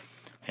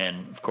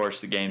 And, of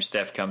course, the game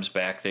Steph comes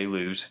back, they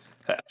lose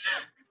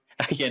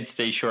against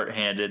a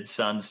shorthanded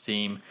Suns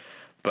team.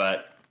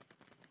 But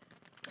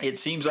it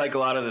seems like a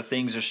lot of the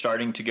things are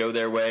starting to go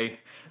their way.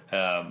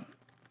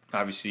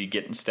 Obviously,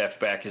 getting Steph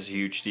back is a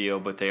huge deal,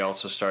 but they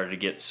also started to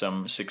get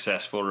some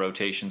successful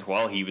rotations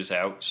while he was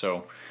out.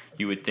 So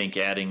you would think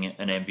adding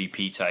an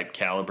MVP-type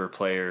caliber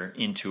player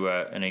into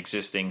an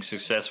existing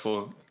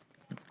successful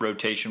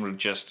rotation would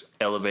just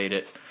elevate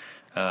it.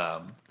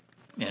 And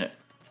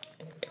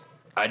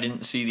I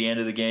didn't see the end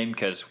of the game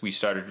because we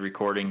started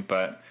recording,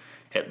 but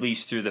at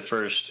least through the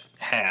first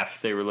half,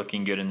 they were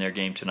looking good in their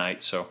game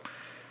tonight. So,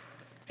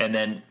 and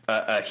then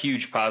a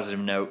huge positive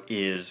note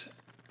is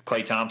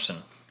Klay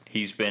Thompson.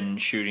 He's been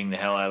shooting the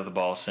hell out of the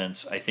ball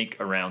since, I think,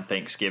 around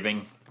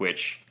Thanksgiving,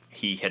 which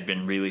he had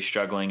been really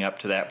struggling up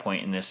to that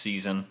point in this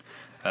season.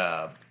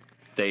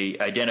 They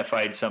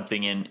identified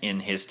something in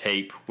his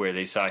tape where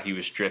they saw he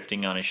was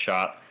drifting on his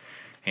shot,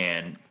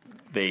 and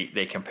they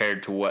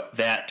compared what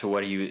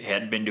he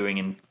had been doing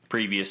in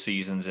previous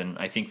seasons, and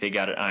I think they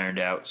got it ironed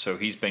out. So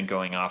he's been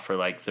going off for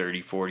like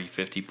 30, 40,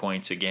 50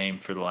 points a game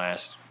for the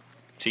last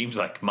seems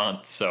like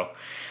months. So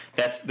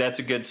that's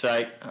a good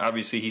sight.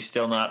 Obviously, he's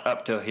still not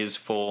up to his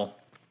full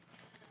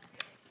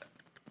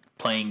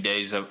playing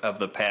days of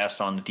the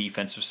past on the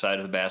defensive side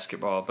of the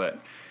basketball. But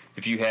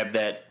if you have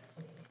that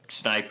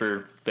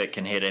sniper that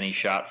can hit any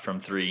shot from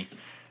three,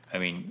 I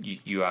mean,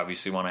 you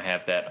obviously want to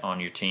have that on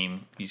your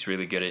team. He's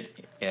really good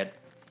at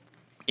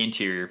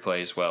interior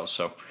play as well.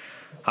 So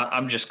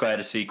I'm just glad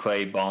to see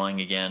Clay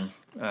balling again.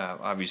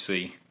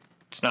 Obviously,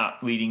 it's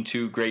not leading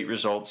to great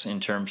results in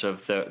terms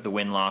of the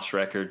win-loss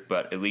record,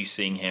 but at least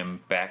seeing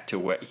him back to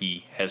what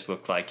he has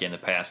looked like in the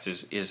past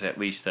is at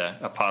least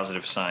a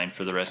positive sign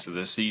for the rest of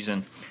the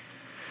season.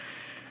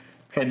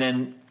 And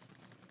then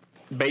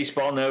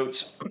baseball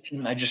notes,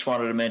 I just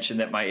wanted to mention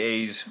that my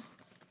A's,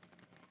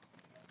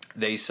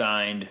 they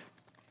signed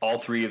all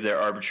three of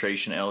their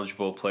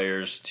arbitration-eligible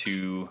players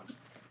to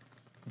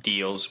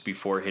deals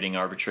before hitting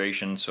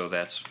arbitration, so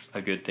that's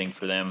a good thing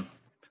for them.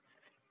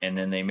 And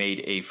then they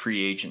made a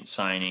free agent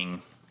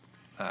signing.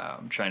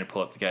 I'm trying to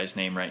pull up the guy's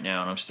name right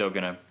now, and I'm still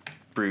going to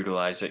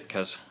brutalize it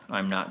because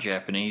I'm not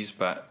Japanese,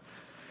 but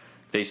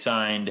they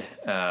signed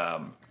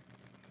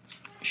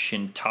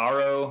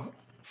Shintaro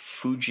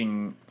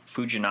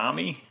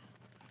Fujinami,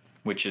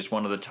 which is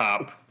one of the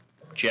top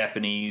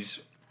Japanese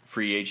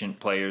free agent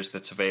players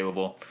that's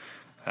available.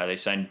 They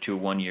signed him to a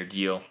one-year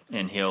deal,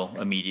 and he'll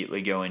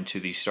immediately go into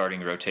the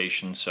starting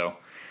rotation. So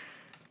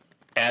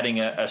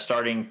adding a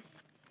starting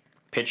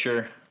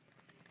pitcher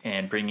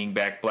and bringing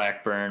back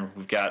Blackburn,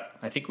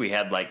 I think we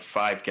had like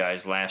 5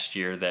 guys last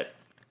year that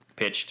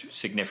pitched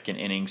significant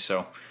innings,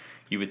 so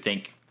you would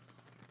think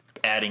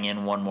adding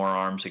in one more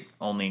arm's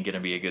only going to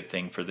be a good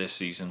thing for this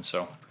season.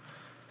 So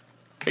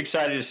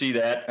excited to see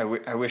that.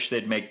 I wish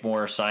they'd make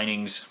more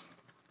signings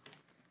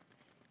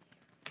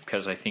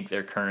because I think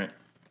their current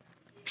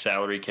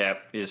salary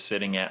cap is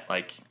sitting at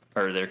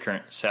their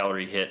current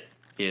salary hit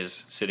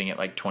is sitting at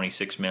like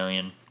 $26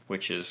 million,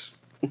 which is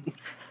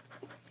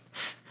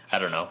I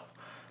don't know,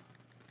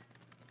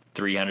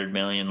 $300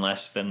 million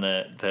less than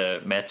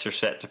the Mets are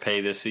set to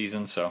pay this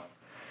season. So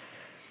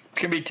it's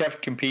gonna be tough to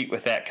compete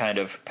with that kind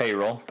of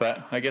payroll,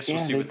 but I guess we'll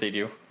see what they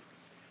do.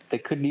 They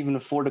couldn't even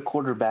afford a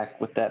quarterback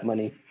with that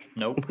money.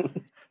 Nope.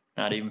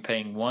 Not even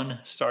paying one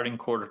starting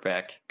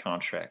quarterback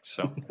contract.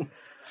 So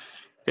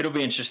it'll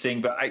be interesting,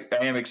 but I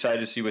am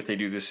excited to see what they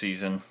do this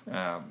season.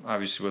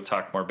 Obviously, we'll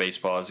talk more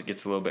baseball as it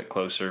gets a little bit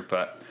closer,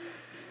 but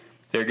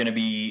they're going to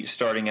be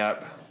starting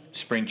up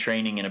spring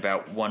training in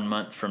about 1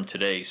 month from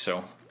today.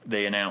 So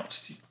they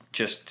announced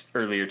just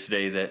earlier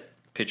today that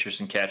pitchers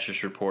and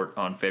catchers report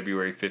on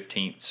February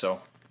 15th.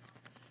 So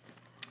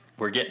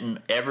we're getting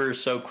ever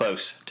so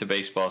close to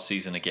baseball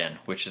season again,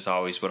 which is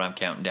always what I'm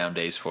counting down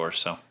days for.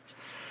 So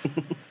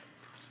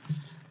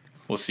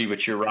we'll see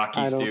what your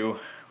Rockies do.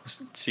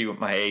 See what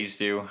my A's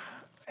do.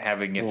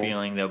 Having a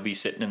feeling they'll be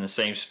sitting in the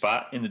same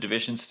spot in the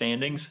division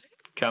standings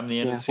come the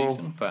end of the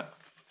season. But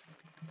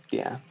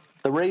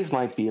the Rays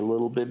might be a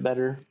little bit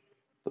better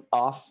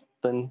off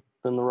than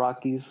the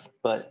Rockies,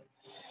 but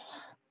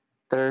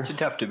it's a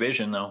tough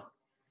division, though.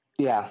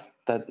 Yeah,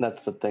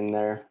 that's the thing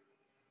there.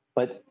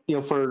 But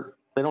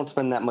they don't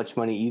spend that much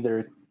money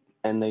either,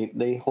 and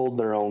they hold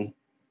their own,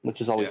 which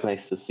is always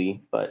nice to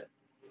see. But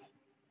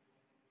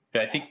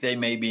I think they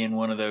may be in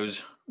one of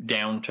those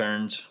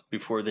downturns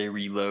before they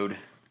reload,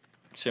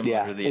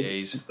 similar to the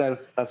A's.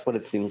 That's what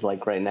it seems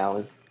like right now.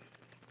 Is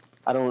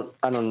I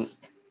don't.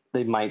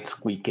 They might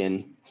squeak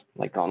in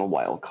like on a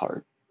wild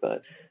card,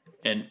 but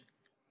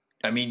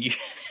I mean,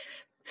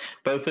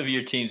 both of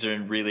your teams are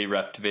in really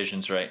rough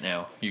divisions right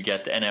now. You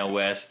got the NL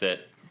West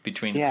that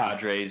between the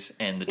Padres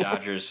and the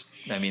Dodgers.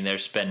 I mean, they're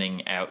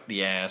spending out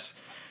the ass,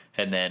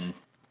 and then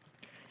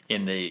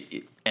in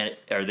the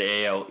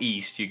AL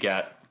East, you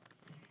got.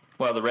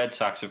 Well, the Red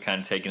Sox have kind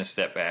of taken a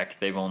step back.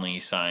 They've only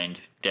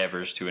signed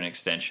Devers to an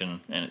extension,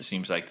 and it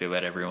seems like they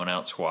let everyone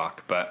else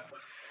walk. But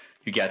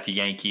you got the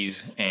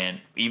Yankees, and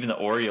even the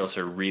Orioles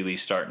are really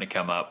starting to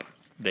come up.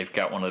 They've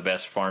got one of the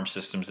best farm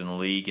systems in the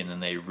league, and then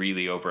they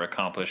really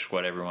overaccomplished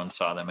what everyone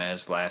saw them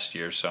as last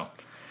year. So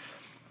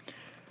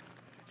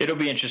it'll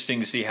be interesting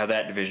to see how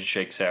that division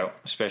shakes out,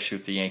 especially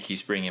with the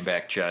Yankees bringing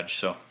back Judge.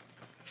 So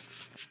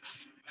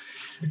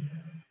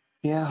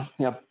yeah.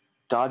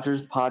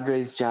 Dodgers,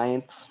 Padres,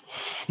 Giants.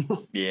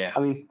 Yeah. I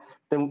mean,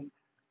 then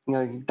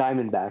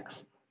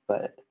Diamondbacks,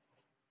 but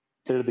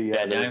they're the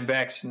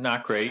Diamondbacks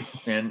not great,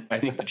 and I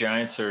think the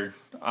Giants are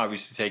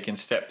obviously taking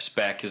steps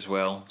back as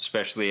well,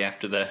 especially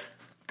after the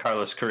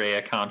Carlos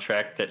Correa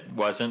contract that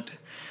wasn't.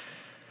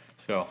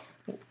 So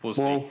we'll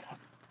see. Well,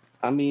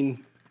 I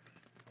mean,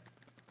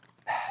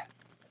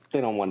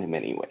 they don't want him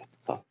anyway.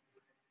 So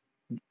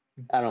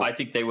I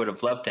think they would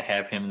have loved to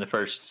have him in the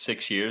first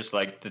 6 years.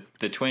 Like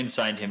the Twins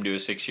signed him to a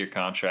 6-year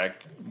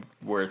contract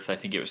worth, I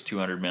think it was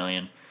 $200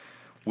 million,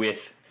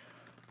 with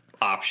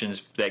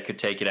options that could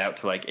take it out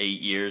to like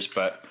 8 years.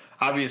 But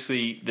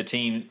obviously, the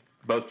team,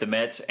 both the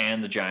Mets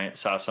and the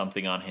Giants, saw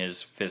something on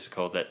his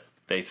physical that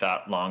they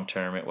thought long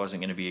term it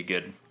wasn't going to be a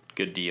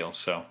good deal.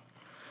 So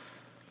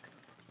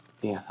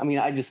yeah, I mean,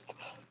 I just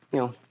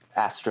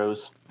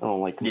Astros. I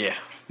don't like them.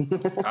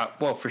 Yeah.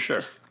 Well, for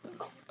sure.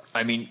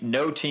 I mean,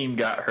 no team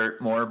got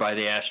hurt more by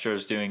the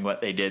Astros doing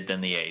what they did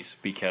than the A's,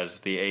 because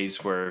the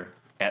A's were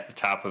at the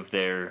top of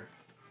their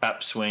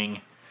upswing.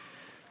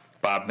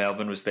 Bob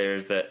Melvin was there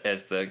as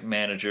the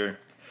manager.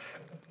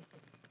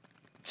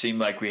 It seemed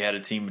like we had a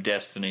team of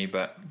destiny,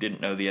 but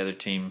didn't know the other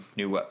team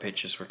knew what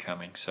pitches were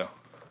coming. So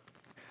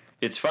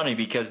it's funny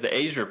because the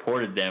A's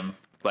reported them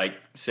like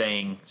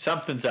saying,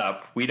 something's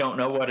up. We don't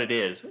know what it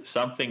is.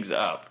 Something's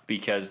up,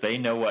 because they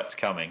know what's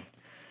coming.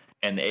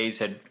 And the A's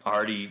had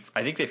already,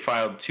 I think they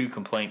filed 2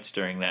 complaints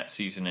during that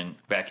season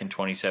back in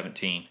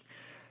 2017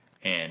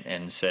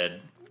 and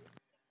said,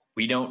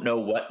 we don't know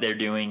what they're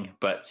doing,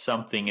 but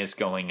something is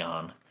going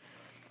on.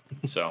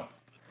 So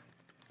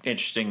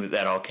interesting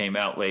that all came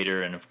out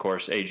later. And, of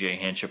course, A.J.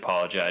 Hinch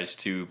apologized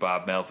to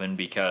Bob Melvin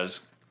because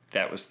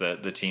that was the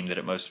team that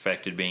it most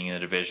affected being in the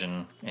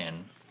division.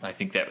 And I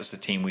think that was the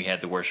team we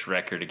had the worst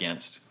record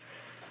against.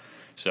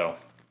 So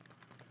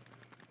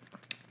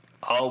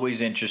always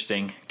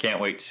interesting.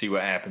 Can't wait to see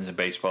what happens in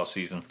baseball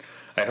season.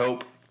 I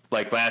hope,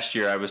 like last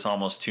year, I was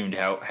almost tuned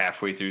out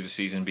halfway through the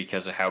season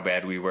because of how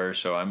bad we were.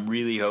 So I'm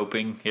really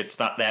hoping it's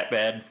not that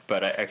bad.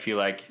 But I feel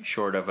like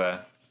short of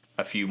a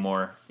few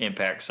more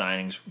impact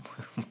signings,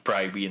 we'll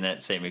probably be in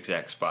that same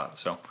exact spot.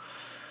 So,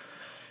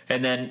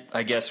 and then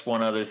I guess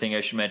one other thing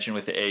I should mention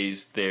with the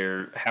A's,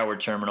 their Howard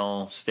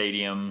Terminal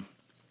Stadium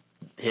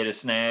hit a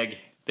snag.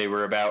 They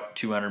were about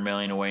 $200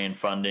 million away in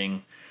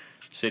funding.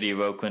 City of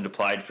Oakland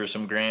applied for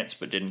some grants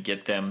but didn't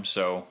get them,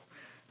 so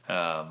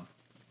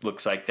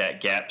looks like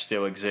that gap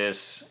still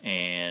exists,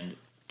 and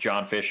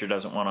John Fisher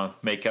doesn't want to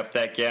make up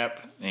that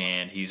gap,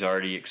 and he's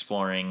already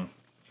exploring,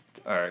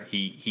 or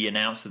he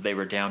announced that they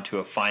were down to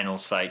a final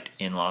site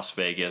in Las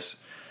Vegas.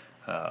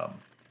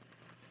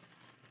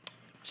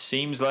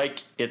 Seems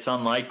like it's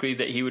unlikely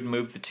that he would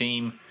move the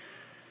team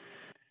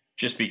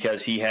just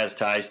because he has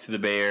ties to the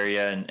Bay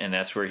Area, and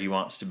that's where he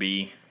wants to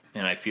be,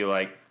 and I feel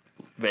like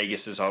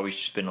Vegas has always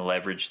just been a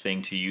leverage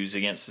thing to use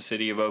against the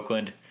city of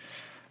Oakland.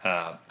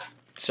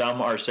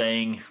 Some are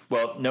saying,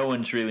 well, no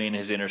one's really in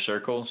his inner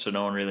circle, so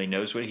no one really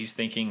knows what he's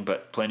thinking,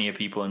 but plenty of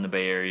people in the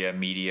Bay Area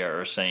media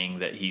are saying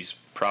that he's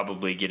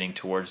probably getting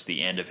towards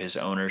the end of his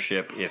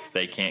ownership. If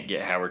they can't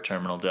get Howard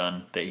Terminal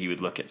done, that he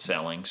would look at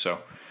selling. So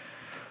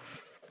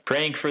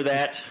praying for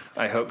that.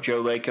 I hope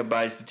Joe Lacob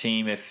buys the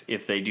team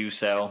if they do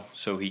sell,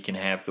 so he can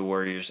have the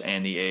Warriors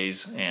and the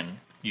A's. And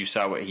you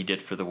saw what he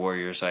did for the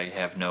Warriors. I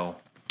have no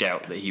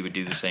doubt that he would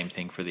do the same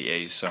thing for the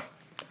A's. So,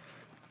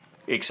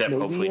 except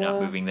maybe, hopefully not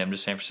moving them to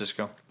San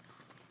Francisco.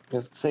 I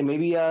was gonna say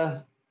maybe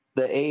the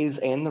A's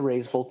and the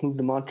Rays both move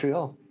to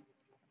Montreal.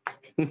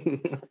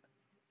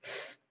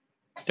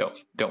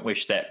 Don't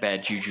wish that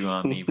bad juju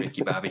on me,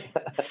 Ricky Bobby.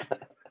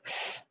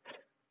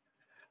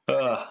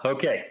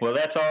 Okay, well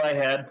that's all I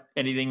had.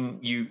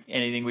 Anything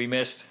we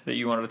missed that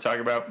you wanted to talk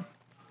about?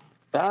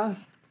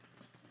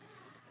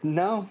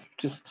 No,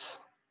 just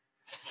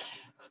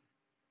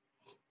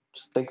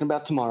thinking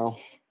about tomorrow.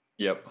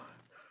 Yep.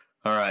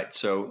 All right,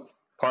 so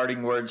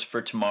parting words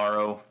for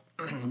tomorrow.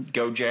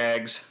 Go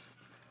Jags.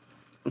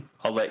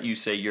 I'll let you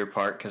say your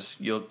part because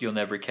you'll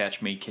never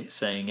catch me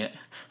saying it.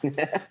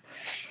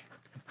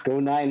 Go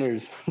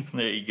Niners.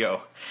 There you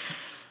go.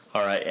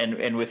 All right,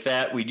 and with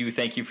that, we do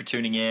thank you for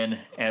tuning in.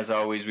 As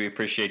always, we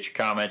appreciate your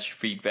comments, your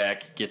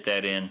feedback. Get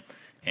that in,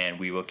 and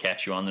we will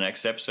catch you on the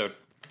next episode.